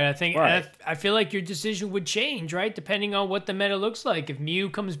matchup, right? I think I feel like your decision would change, right? Depending on what the meta looks like. If Mew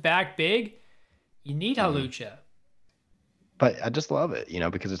comes back big, you need Hawlucha. But I just love it,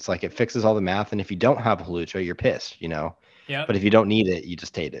 because it's like it fixes all the math. And if you don't have Hawlucha, you're pissed, Yeah. But if you don't need it, you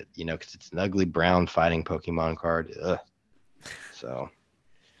just hate it, because it's an ugly brown fighting Pokemon card. Ugh. So.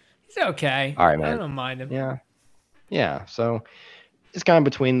 It's okay. All right, man. I don't mind him. Yeah. Yeah. So. It's kind of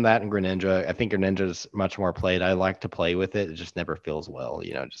between that and Greninja. I think Greninja is much more played. I like to play with it. It just never feels well,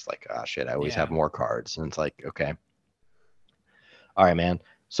 just like, shit, I always have more cards. And it's like, okay. All right, man.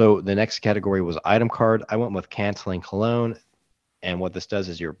 So the next category was item card. I went with Canceling Cologne. And what this does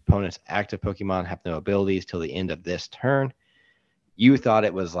is your opponent's active Pokemon have no abilities till the end of this turn. You thought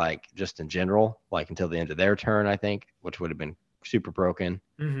it was like just in general, like until the end of their turn, I think, which would have been super broken.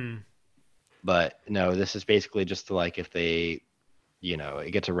 But no, this is basically just to, like, if they,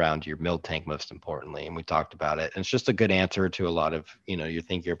 it gets around your Miltank most importantly, and we talked about it. And it's just a good answer to a lot of, you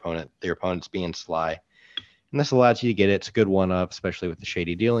think your opponent's being sly. And this allows you to get it. It's a good one-up, especially with the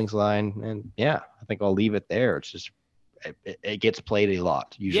Shady Dealings line. And yeah, I think I'll leave it there. It's just, it gets played a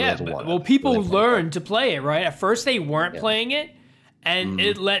lot, usually as a one-up. Well, people learn to play it, right? At first they weren't playing it, and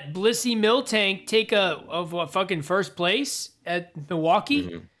it let Blissey Miltank take a fucking first place at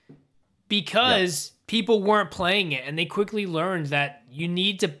Milwaukee because people weren't playing it, and they quickly learned that you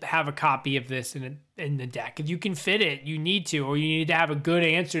need to have a copy of this in the deck. If you can fit it, you need to, or you need to have a good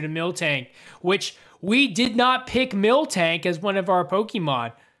answer to Miltank, which we did not pick Miltank as one of our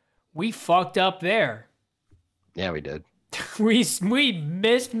Pokemon. We fucked up there. Yeah, we did. we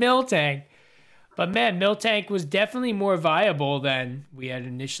missed Miltank. But man, Miltank was definitely more viable than we had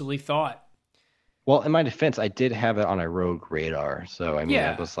initially thought. Well, in my defense, I did have it on a rogue radar. So, I mean,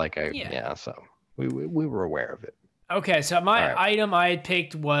 it was like so we were aware of it. Okay, so my item I had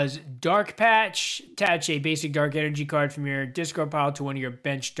picked was Dark Patch. Attach a basic Dark Energy card from your discard pile to one of your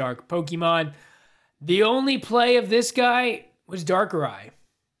bench Dark Pokemon. The only play of this guy was Darkrai.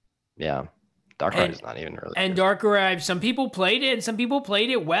 Yeah, Darkrai is not even really And good. Darkrai, some people played it, and some people played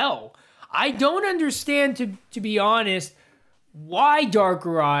it well. I don't understand, to be honest, why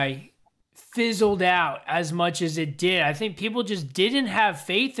Darkrai fizzled out as much as it did. I think people just didn't have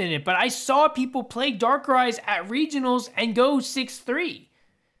faith in it. But I saw people play Darkrai's at regionals and go 6-3.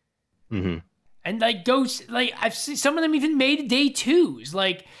 Mm-hmm. And I've seen some of them even made day twos.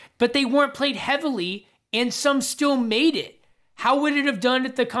 But they weren't played heavily, and some still made it. How would it have done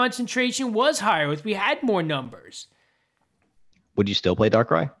if the concentration was higher, if we had more numbers? Would you still play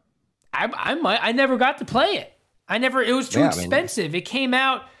Darkrai? I might. I never got to play it. It was too expensive. It came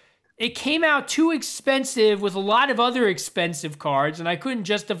out too expensive with a lot of other expensive cards, and I couldn't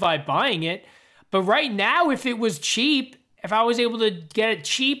justify buying it. But right now, if it was cheap, if I was able to get it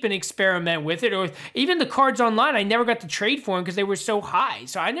cheap and experiment with it, or even the cards online, I never got to trade for them because they were so high.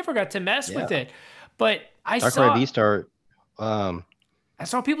 So I never got to mess with it. But Darkrai V-Star. I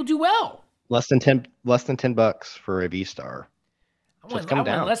saw people do well. Less than $10 for a V-Star. So it's come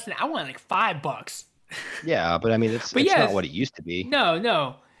down. I want like $5. Yeah, but I mean, it's not what it used to be.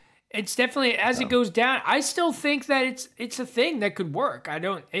 No. It's definitely, as it goes down, I still think that it's a thing that could work.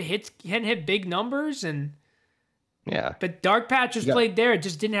 It can hit big numbers, and yeah. But Dark Patch was played there. It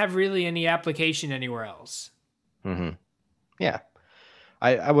just didn't have really any application anywhere else. Mm-hmm. Yeah.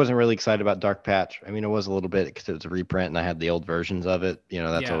 I wasn't really excited about Dark Patch. I mean, it was a little bit because it was a reprint and I had the old versions of it.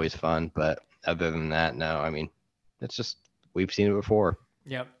 That's always fun. But other than that, no. I mean, it's just, we've seen it before.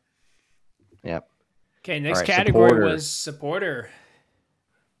 Yep. Okay, next category was Supporter.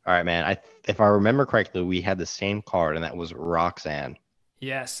 All right, man. If I remember correctly, we had the same card, and that was Roxanne.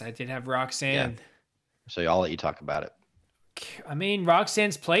 Yes, I did have Roxanne. Yeah. So I'll let you talk about it. I mean,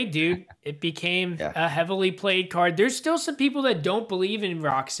 Roxanne's played, dude. It became a heavily played card. There's still some people that don't believe in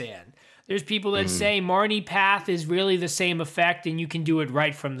Roxanne. There's people that say Marnie Path is really the same effect, and you can do it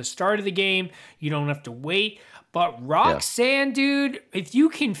right from the start of the game. You don't have to wait. But Roxanne, dude, if you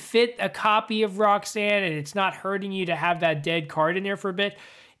can fit a copy of Roxanne and it's not hurting you to have that dead card in there for a bit,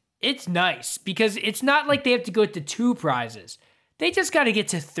 it's nice. Because it's not like they have to go to 2 prizes. They just got to get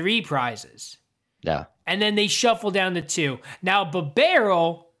to 3 prizes. Yeah. And then they shuffle down to 2. Now,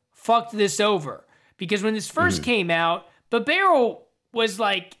 Babero fucked this over. Because when this first came out, Babero was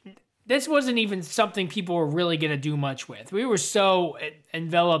like, this wasn't even something people were really going to do much with. We were so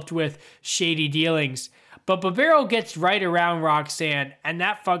enveloped with Shady Dealings. But Babero gets right around Roxanne, and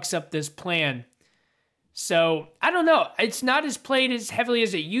that fucks up this plan. So, I don't know. It's not as played as heavily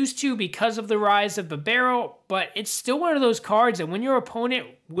as it used to because of the rise of Babero, but it's still one of those cards that when your opponent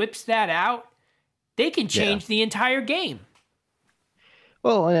whips that out, they can change the entire game.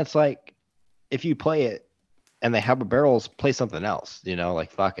 Well, and it's like, if you play it and they have Baberos, play something else,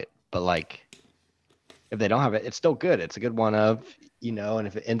 fuck it. But if they don't have it, it's still good. It's a good one of, and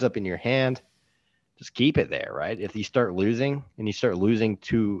if it ends up in your hand, just keep it there, right? If you start losing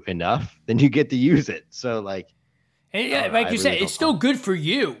to enough, then you get to use it. So and like you said, it's still good for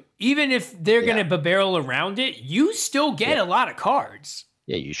you. Even if they're going to barrel around it, you still get a lot of cards.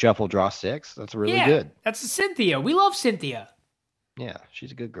 Yeah, you shuffle, draw 6. That's really good. That's Cynthia. We love Cynthia. Yeah,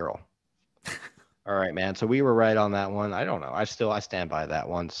 she's a good girl. All right, man. So we were right on that one. I don't know. I stand by that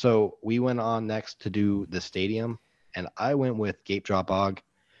one. So we went on next to do the stadium, and I went with Gape Drop Bog.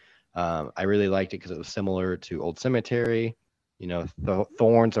 I really liked it because it was similar to Old Cemetery. The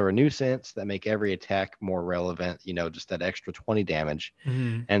thorns are a nuisance that make every attack more relevant, just that extra 20 damage.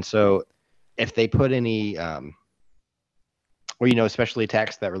 Mm-hmm. And so if they put any Or, you know, especially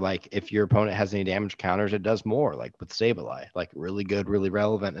attacks that were like, if your opponent has any damage counters, it does more, like with Sableye. Like, really good, really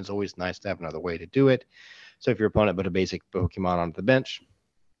relevant. It's always nice to have another way to do it. So if your opponent put a basic Pokemon onto the bench,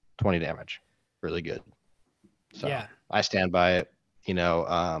 20 damage. Really good. So yeah. I stand by it. You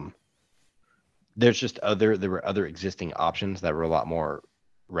know, there were other existing options that were a lot more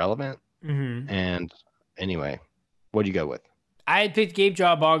relevant. Mm-hmm. And anyway, what do you go with? I had picked Gabe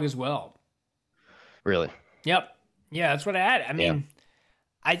Bog as well. Really? Yep. Yeah, that's what I had. I mean,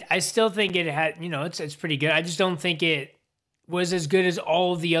 I still think it had, you know, it's pretty good. I just don't think it was as good as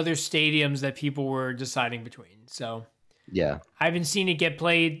all of the other stadiums that people were deciding between. So yeah, I haven't seen it get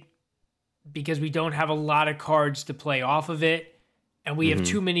played because we don't have a lot of cards to play off of it. And we have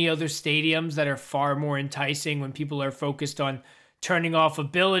too many other stadiums that are far more enticing when people are focused on turning off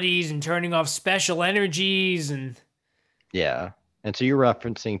abilities and turning off special energies. And yeah. And so you're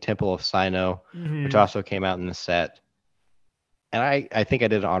referencing Temple of Sinnoh, which also came out in the set. And I think I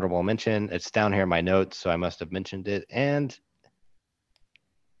did an honorable mention. It's down here in my notes, so I must have mentioned it. And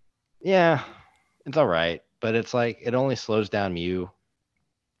yeah, it's all right. But it's like, it only slows down Mew.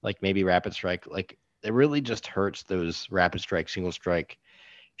 Like maybe Rapid Strike. Like, it really just hurts those Rapid Strike, Single Strike,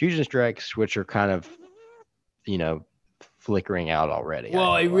 Fusion Strikes, which are kind of, you know, flickering out already.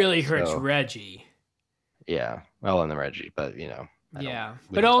 Well, it really hurts Reggie. Yeah, well, in the Reggie, but you know. Yeah,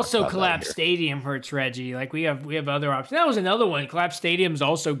 but also Collapse Stadium hurts Reggie. Like we have other options. That was another one. Collapse Stadium's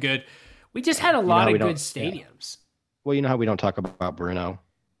also good. We just had a lot of good stadiums. Yeah. Well, you know how we don't talk about Bruno?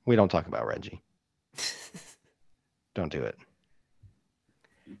 We don't talk about Reggie. Don't do it.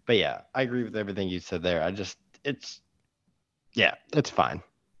 But yeah, I agree with everything you said there. It's fine.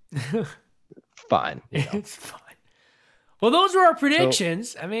 Fine. You know. It's fine. Well, those were our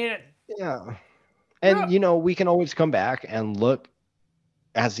predictions. I mean, yeah. And, you know, we can always come back and look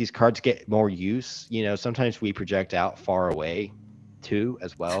as these cards get more use. You know, sometimes we project out far away too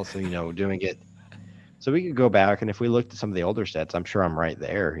as well. So, you know, doing it. So we could go back, and if we looked at some of the older sets, I'm sure I'm right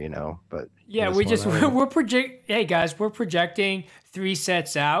there, you know. But yeah, we're projecting 3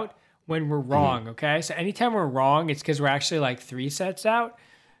 sets out when we're wrong. Okay. So anytime we're wrong, it's because we're actually like 3 sets out.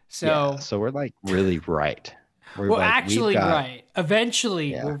 So we're like really right. We're like, actually right.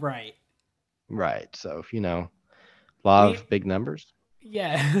 Eventually we're right. Right. So, you know, law of big numbers.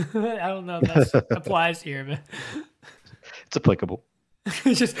 Yeah. I don't know if that applies here, but it's applicable.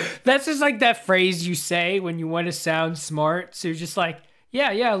 That's just like that phrase you say when you want to sound smart. So you're just like,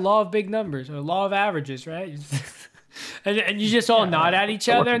 yeah, law of big numbers or law of averages, right? and you just all nod at each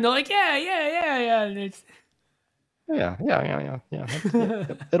other and they're like, yeah. And it's yeah.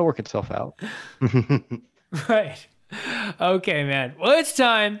 It'll work itself out. Right. Okay, man. Well, it's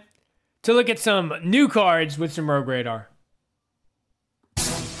time to look at some new cards with some Rogue Radar.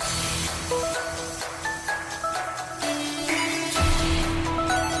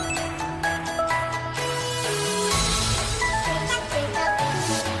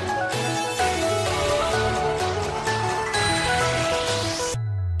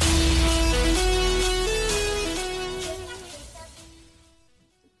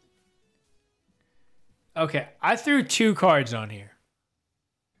 Okay, I threw 2 cards on here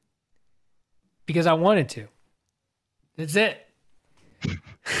because I wanted to. That's it.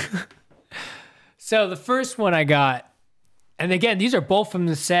 So the first one I got, and again, these are both from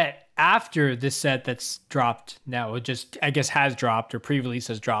the set after this set that's dropped now. It just, I guess, has dropped or pre-release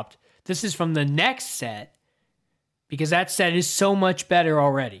has dropped. This is from the next set because that set is so much better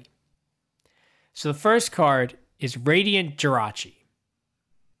already. So the first card is Radiant Jirachi.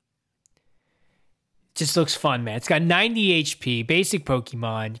 Just looks fun, man. It's got 90 HP, basic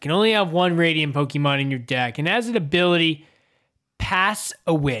Pokemon. You can only have 1 Radiant Pokemon in your deck, and has an ability, Pass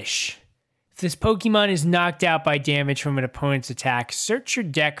a Wish. If this Pokemon is knocked out by damage from an opponent's attack, search your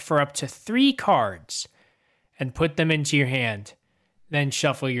deck for up to 3 cards and put them into your hand. Then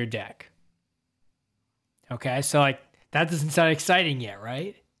shuffle your deck. Okay, so like that doesn't sound exciting yet,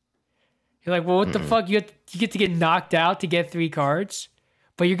 right? You're like, well, what the fuck? You get to get knocked out to get 3 cards?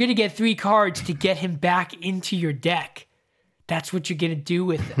 But you're going to get 3 cards to get him back into your deck. That's what you're going to do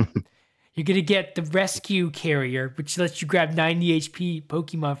with him. You're going to get the Rescue Carrier, which lets you grab 90 HP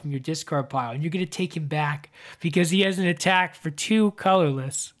Pokemon from your discard pile. And you're going to take him back because he has an attack for 2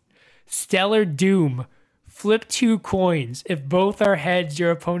 colorless. Stellar Doom. Flip 2 coins. If both are heads,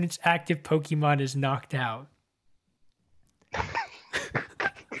 your opponent's active Pokemon is knocked out.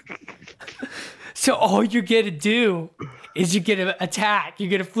 So all you're going to do is you're going to attack. You're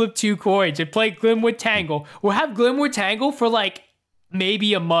going to flip 2 coins and play Glimwood Tangle. We'll have Glimwood Tangle for like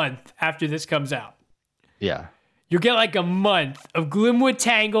maybe a month after this comes out. Yeah. You'll get like a month of Glimwood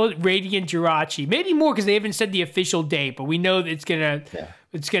Tangle, Radiant Jirachi. Maybe more because they haven't said the official date, but we know that it's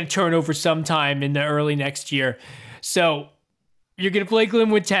gonna turn over sometime in the early next year. So you're gonna play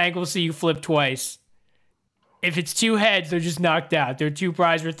Glimwood Tangle, so you flip twice. If it's 2 heads, they're just knocked out. They're 2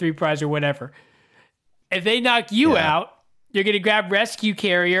 prize or 3 prize or whatever. If they knock you out, you're gonna grab Rescue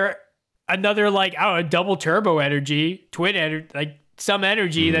Carrier, another like double turbo energy, twin energy, like some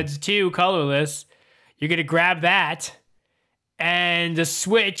energy that's 2 colorless. You're going to grab that and a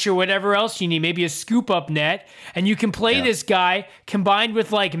switch or whatever else you need, maybe a scoop up net, and you can play this guy combined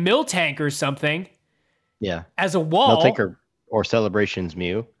with like Miltank or something. Yeah. As a wall. Miltank or Celebrations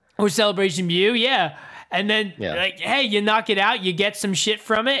Mew. Or Celebration Mew, yeah. And then like, hey, you knock it out, you get some shit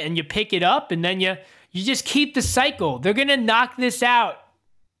from it, and you pick it up, and then you just keep the cycle. They're going to knock this out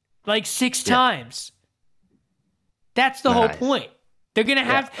like 6 times. That's the whole point. They're going to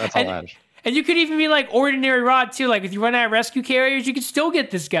have... That's all that is. And you could even be like Ordinary Rod too. Like if you run out of Rescue Carriers, you can still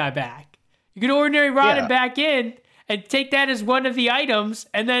get this guy back. You can Ordinary Rod him back in and take that as one of the items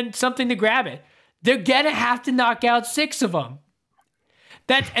and then something to grab it. They're going to have to knock out 6 of them.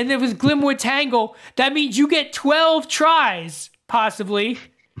 And then with Glimwood Tangle, that means you get 12 tries, possibly,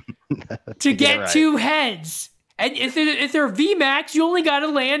 to get 2 heads. And if they're VMAX, you only got to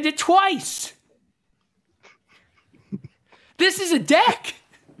land it twice. This is a deck.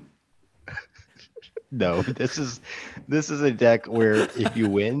 No, this is a deck where if you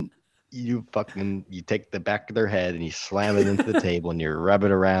win, you take the back of their head and you slam it into the table and you rub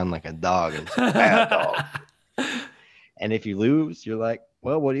it around like a dog and it's a bad dog. And if you lose, you're like,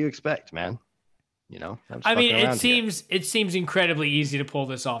 well, what do you expect, man? You know, I mean, it seems incredibly easy to pull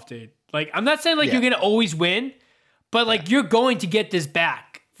this off, dude. Like, I'm not saying like you're gonna always win, but like you're going to get this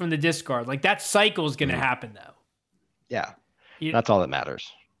back from the discard. Like that cycle is gonna happen though. Yeah, that's all that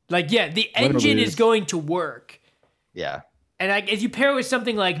matters. Like, the engine is going to work. Yeah. And like, if you pair it with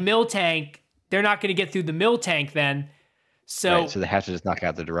something like Miltank, they're not going to get through the Miltank then. So they have to just knock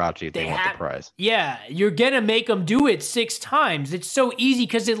out the Jirachi if they want the prize. Yeah, you're going to make them do it 6 times. It's so easy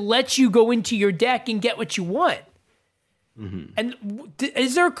because it lets you go into your deck and get what you want. Mm-hmm. And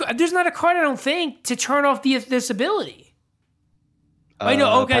there's not a card, I don't think, to turn off this ability. I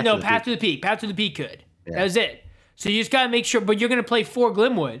know, okay, no, Path to the Peak. Path to the Peak could. Yeah. That was it. So you just got to make sure, but you're going to play 4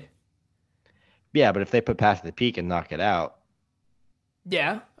 Glimwood. Yeah, but if they put Path to the Peak and knock it out.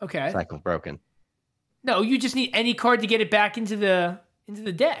 Yeah, okay. Cycle's broken. No, you just need any card to get it back into the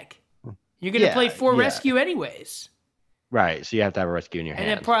deck. You're going to play 4 Rescue anyways. Right, so you have to have a Rescue in your hand.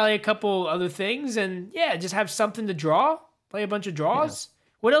 And then probably a couple other things, and just have something to draw. Play a bunch of draws.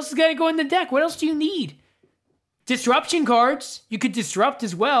 Yeah. What else is going to go in the deck? What else do you need? Disruption cards. You could disrupt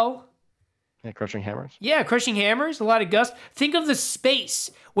as well. Yeah, Crushing Hammers. Yeah, Crushing Hammers, a lot of gust. Think of the space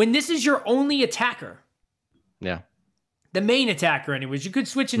when this is your only attacker. Yeah. The main attacker, anyways. You could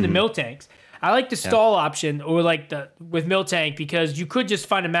switch into Miltanks. I like the stall option or like with Miltank because you could just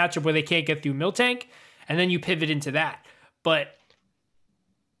find a matchup where they can't get through Miltank and then you pivot into that. But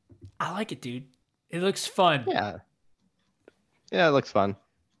I like it, dude. It looks fun. Yeah. Yeah, it looks fun.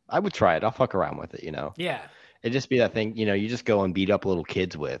 I would try it. I'll fuck around with it, Yeah. It'd just be that thing, you just go and beat up little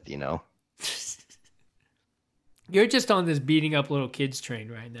kids with, You're just on this beating up little kids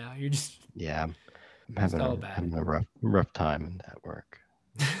train right now. You're just I'm having a rough time in that work.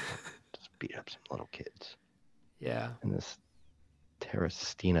 Just beat up some little kids. Yeah. And this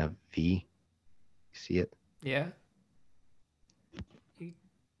Terrastina V, you see it? Yeah. You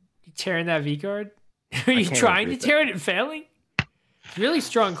tearing that V card? Are you trying to tear it and failing? It's really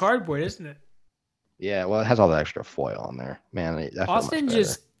strong cardboard, isn't it? Yeah, well, it has all the extra foil on there, man. Austin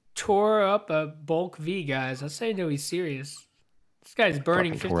just tore up a bulk V, guys. That's how you know he's serious. This guy's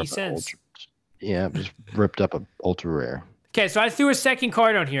burning 50 cents. Just ripped up an ultra rare. Okay, so I threw a second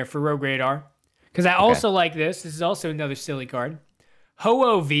card on here for Rogue Radar because I also like this. This is also another silly card.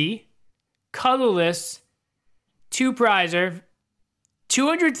 Ho-Oh V, colorless, 2 prizer,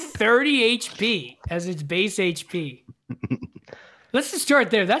 230 HP as its base HP. Let's just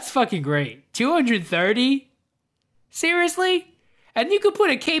start there. That's fucking great. 230? Seriously? And you could put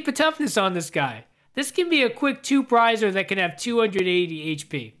a Cape of Toughness on this guy. This can be a quick 2 prizer that can have 280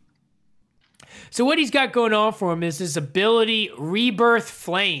 HP. So what he's got going on for him is his ability Rebirth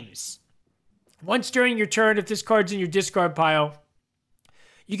Flames. Once during your turn, if this card's in your discard pile,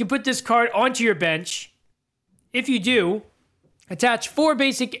 you can put this card onto your bench. If you do, attach 4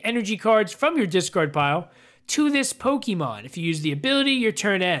 basic energy cards from your discard pile to this Pokemon. If you use the ability, your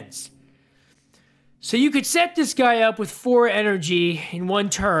turn ends. So you could set this guy up with 4 energy in one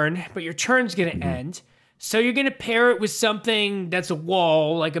turn, but your turn's going to end. So you're going to pair it with something that's a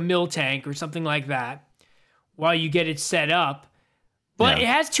wall, like a Miltank or something like that. while you get it set up. But it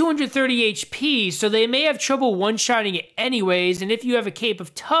has 230 HP, so they may have trouble one-shotting it anyways. And if you have a Cape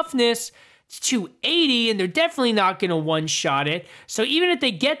of Toughness, it's 280, and they're definitely not going to one-shot it. So even if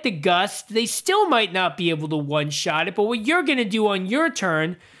they get the Gust, they still might not be able to one-shot it. But what you're going to do on your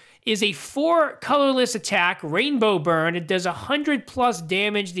turn is a 4 colorless attack, Rainbow Burn. It does 100 plus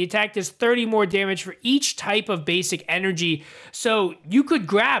damage. The attack does 30 more damage for each type of basic energy. So you could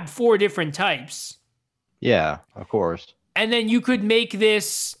grab 4 different types. Yeah, of course. And then you could make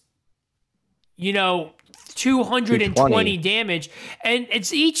this, 220 damage. And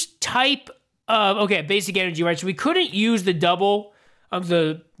it's each type of, basic energy, right? So we couldn't use the double of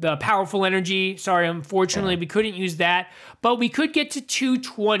the powerful energy. Sorry, unfortunately, we couldn't use that. But we could get to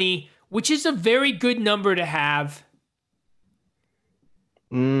 220, which is a very good number to have.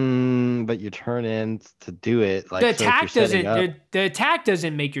 But your turn ends to do it. Like the attack doesn't. The attack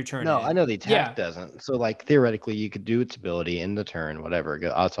doesn't make your turn. No, end. I know the attack doesn't. So like theoretically, you could do its ability in the turn, whatever.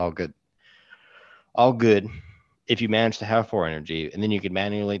 It's all good. All good. If you manage to have 4 energy, and then you can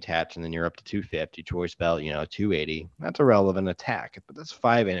manually attach, and then you're up to 250. Choice belt, 280. That's a relevant attack, but that's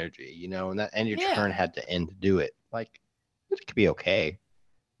 5 energy, and your turn had to end to do it. Like it could be okay.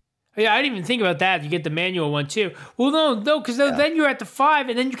 Yeah, I didn't even think about that. You get the manual one too. Well, no, because then you're at the 5,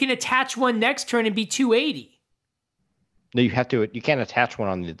 and then you can attach one next turn and be 280. No, you have to. You can't attach one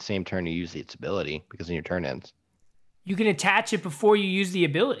on the same turn you use its ability because then your turn ends. You can attach it before you use the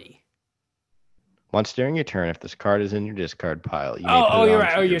ability. Once during your turn, if this card is in your discard pile, you may you're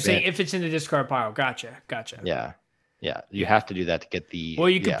right. Oh, you're saying if it's in the discard pile. Gotcha. Yeah. You have to do that to get the. Well,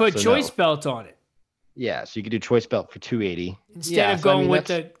 you can put choice belt on it. Yeah, so you could do choice belt for 280 instead of going with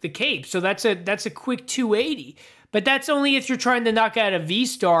the cape. So that's a quick 280. But that's only if you're trying to knock out a V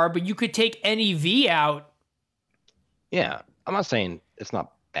star. But you could take any V out. Yeah, I'm not saying it's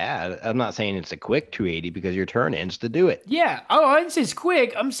not bad. I'm not saying it's a quick 280 because your turn ends to do it. Yeah. Oh, I didn't say it's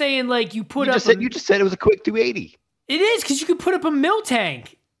quick. I'm saying like you just said it was a quick 280. It is because you could put up a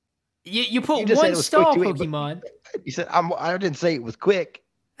Miltank. You put one stall Pokemon. You said I didn't say it was quick,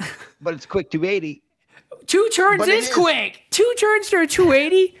 but it's quick 280. 2 turns is quick. 2 turns for a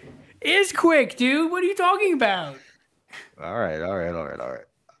 280 is quick, dude. What are you talking about? All right.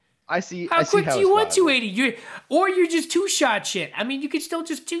 I see. How I see quick do you want 280? You're just 2-shot shit. I mean, you could still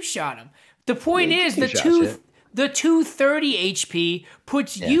just 2-shot him. The point is the 230 HP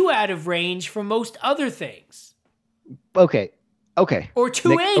puts you out of range for most other things. Okay. Or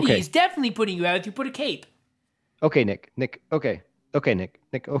 280 is definitely putting you out if you put a cape. Okay, Nick. Okay. Nick.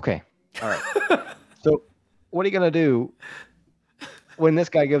 Okay. All right. So, what are you gonna do when this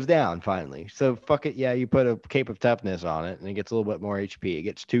guy goes down finally? So fuck it. Yeah, you put a Cape of Toughness on it, and it gets a little bit more HP. It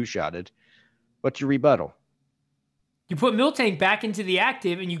gets 2-shotted. What's your rebuttal? You put Miltank back into the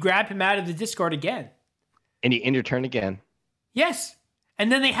active, and you grab him out of the discard again. And you end your turn again. Yes,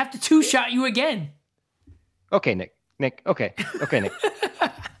 and then they have to 2-shot you again. Okay, Nick. Okay, Nick.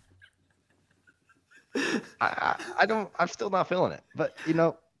 I'm still not feeling it, but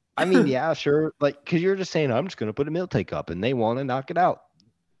I mean, yeah, sure. Like, because you're just saying, I'm just going to put a Miltank up, and they want to knock it out,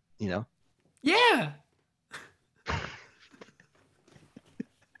 Yeah.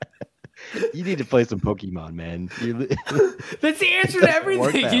 You need to play some Pokemon, man. That's the answer to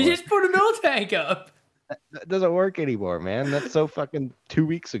everything. You just put a Miltank up. That doesn't work anymore, man. That's so fucking 2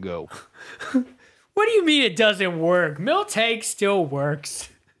 weeks ago. What do you mean it doesn't work? Miltank still works.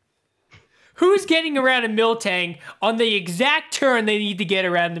 Who's getting around a Miltank on the exact turn they need to get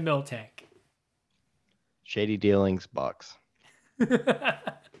around the Miltank? Shady dealings, Bucks.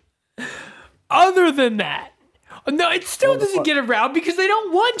 Other than that, no, it still doesn't get around because they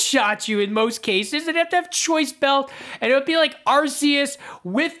don't one-shot you in most cases. They'd have to have choice belt, and it would be like Arceus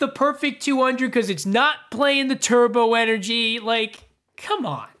with the perfect 200 because it's not playing the turbo energy. Like, come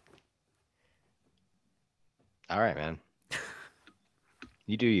on. All right, man.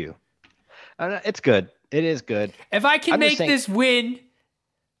 You do you. It's good. It is good. If I can make this win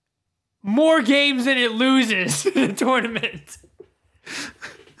more games than it loses in a tournament,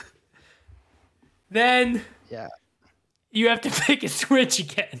 then you have to pick a Switch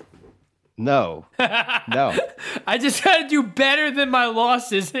again. No. I just got to do better than my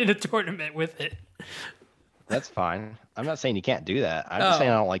losses in a tournament with it. That's fine. I'm not saying you can't do that. I'm just saying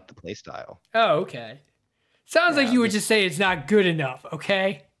I don't like the play style. Oh, okay. Sounds like you would just say it's not good enough,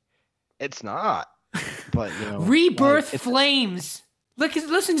 okay? It's not. But, Rebirth Flames.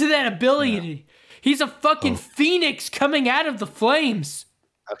 Listen to that ability. Yeah. He's a fucking phoenix coming out of the flames.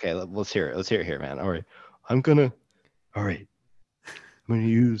 Okay, let's hear it. Let's hear it here, man. All right. I'm gonna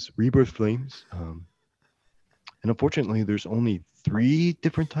use Rebirth Flames. And unfortunately, there's only 3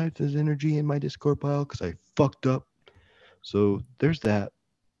 different types of energy in my Discord pile because I fucked up. So there's that.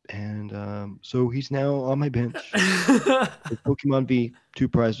 And so he's now on my bench. With Pokemon V 2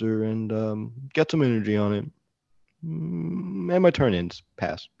 Prizer and get some energy on it. And my turn ends.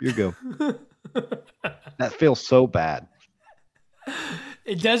 Pass. You go. That feels so bad.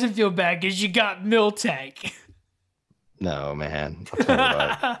 It doesn't feel bad because you got Miltank. No, man. I'll tell you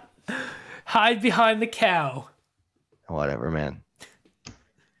what. Hide behind the cow. Whatever, man.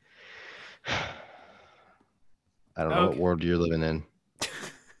 I don't know what world you're living in.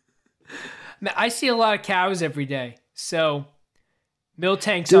 I see a lot of cows every day, so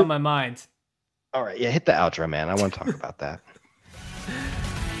Miltank's on my mind. All right, yeah, hit the outro, man. I want to talk about that.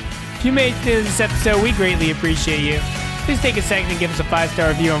 If you made it to this episode, we greatly appreciate you. Please take a second and give us a 5-star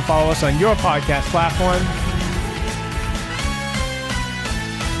review and follow us on your podcast platform.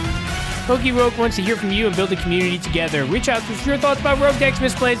 PokeRogue wants to hear from you and build a community together. Reach out with your thoughts about Rogue Dex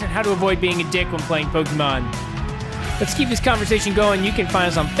misplays and how to avoid being a dick when playing Pokemon. Let's keep this conversation going. You can find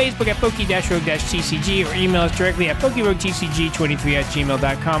us on Facebook at Poke-Rogue-TCG or email us directly at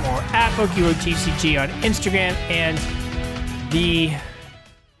PokeRogueTCG23@gmail.com or at PokeRogueTCG on Instagram and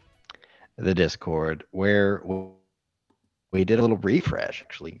the Discord, where we did a little refresh,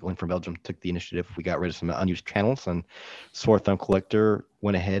 actually. Going from Belgium took the initiative. We got rid of some unused channels, and Swarthumb Collector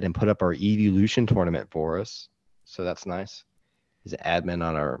went ahead and put up our Evolution tournament for us. So that's nice. He's an admin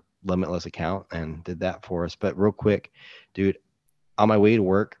on our Limitless account and did that for us. But real quick, dude, on my way to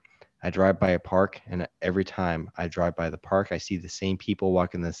work, I drive by a park, and every time I drive by the park, I see the same people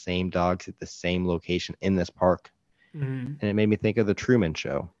walking the same dogs at the same location in this park. And it made me think of the Truman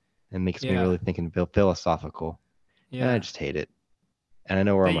Show. It makes me really thinking philosophical. Yeah. And I just hate it. And I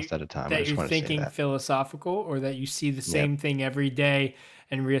know we're almost out of time. That you're thinking philosophical, or that you see the same thing every day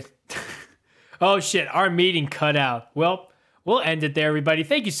and oh shit, our meeting cut out. Well, we'll end it there, everybody.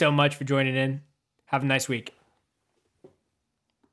 Thank you so much for joining in. Have a nice week.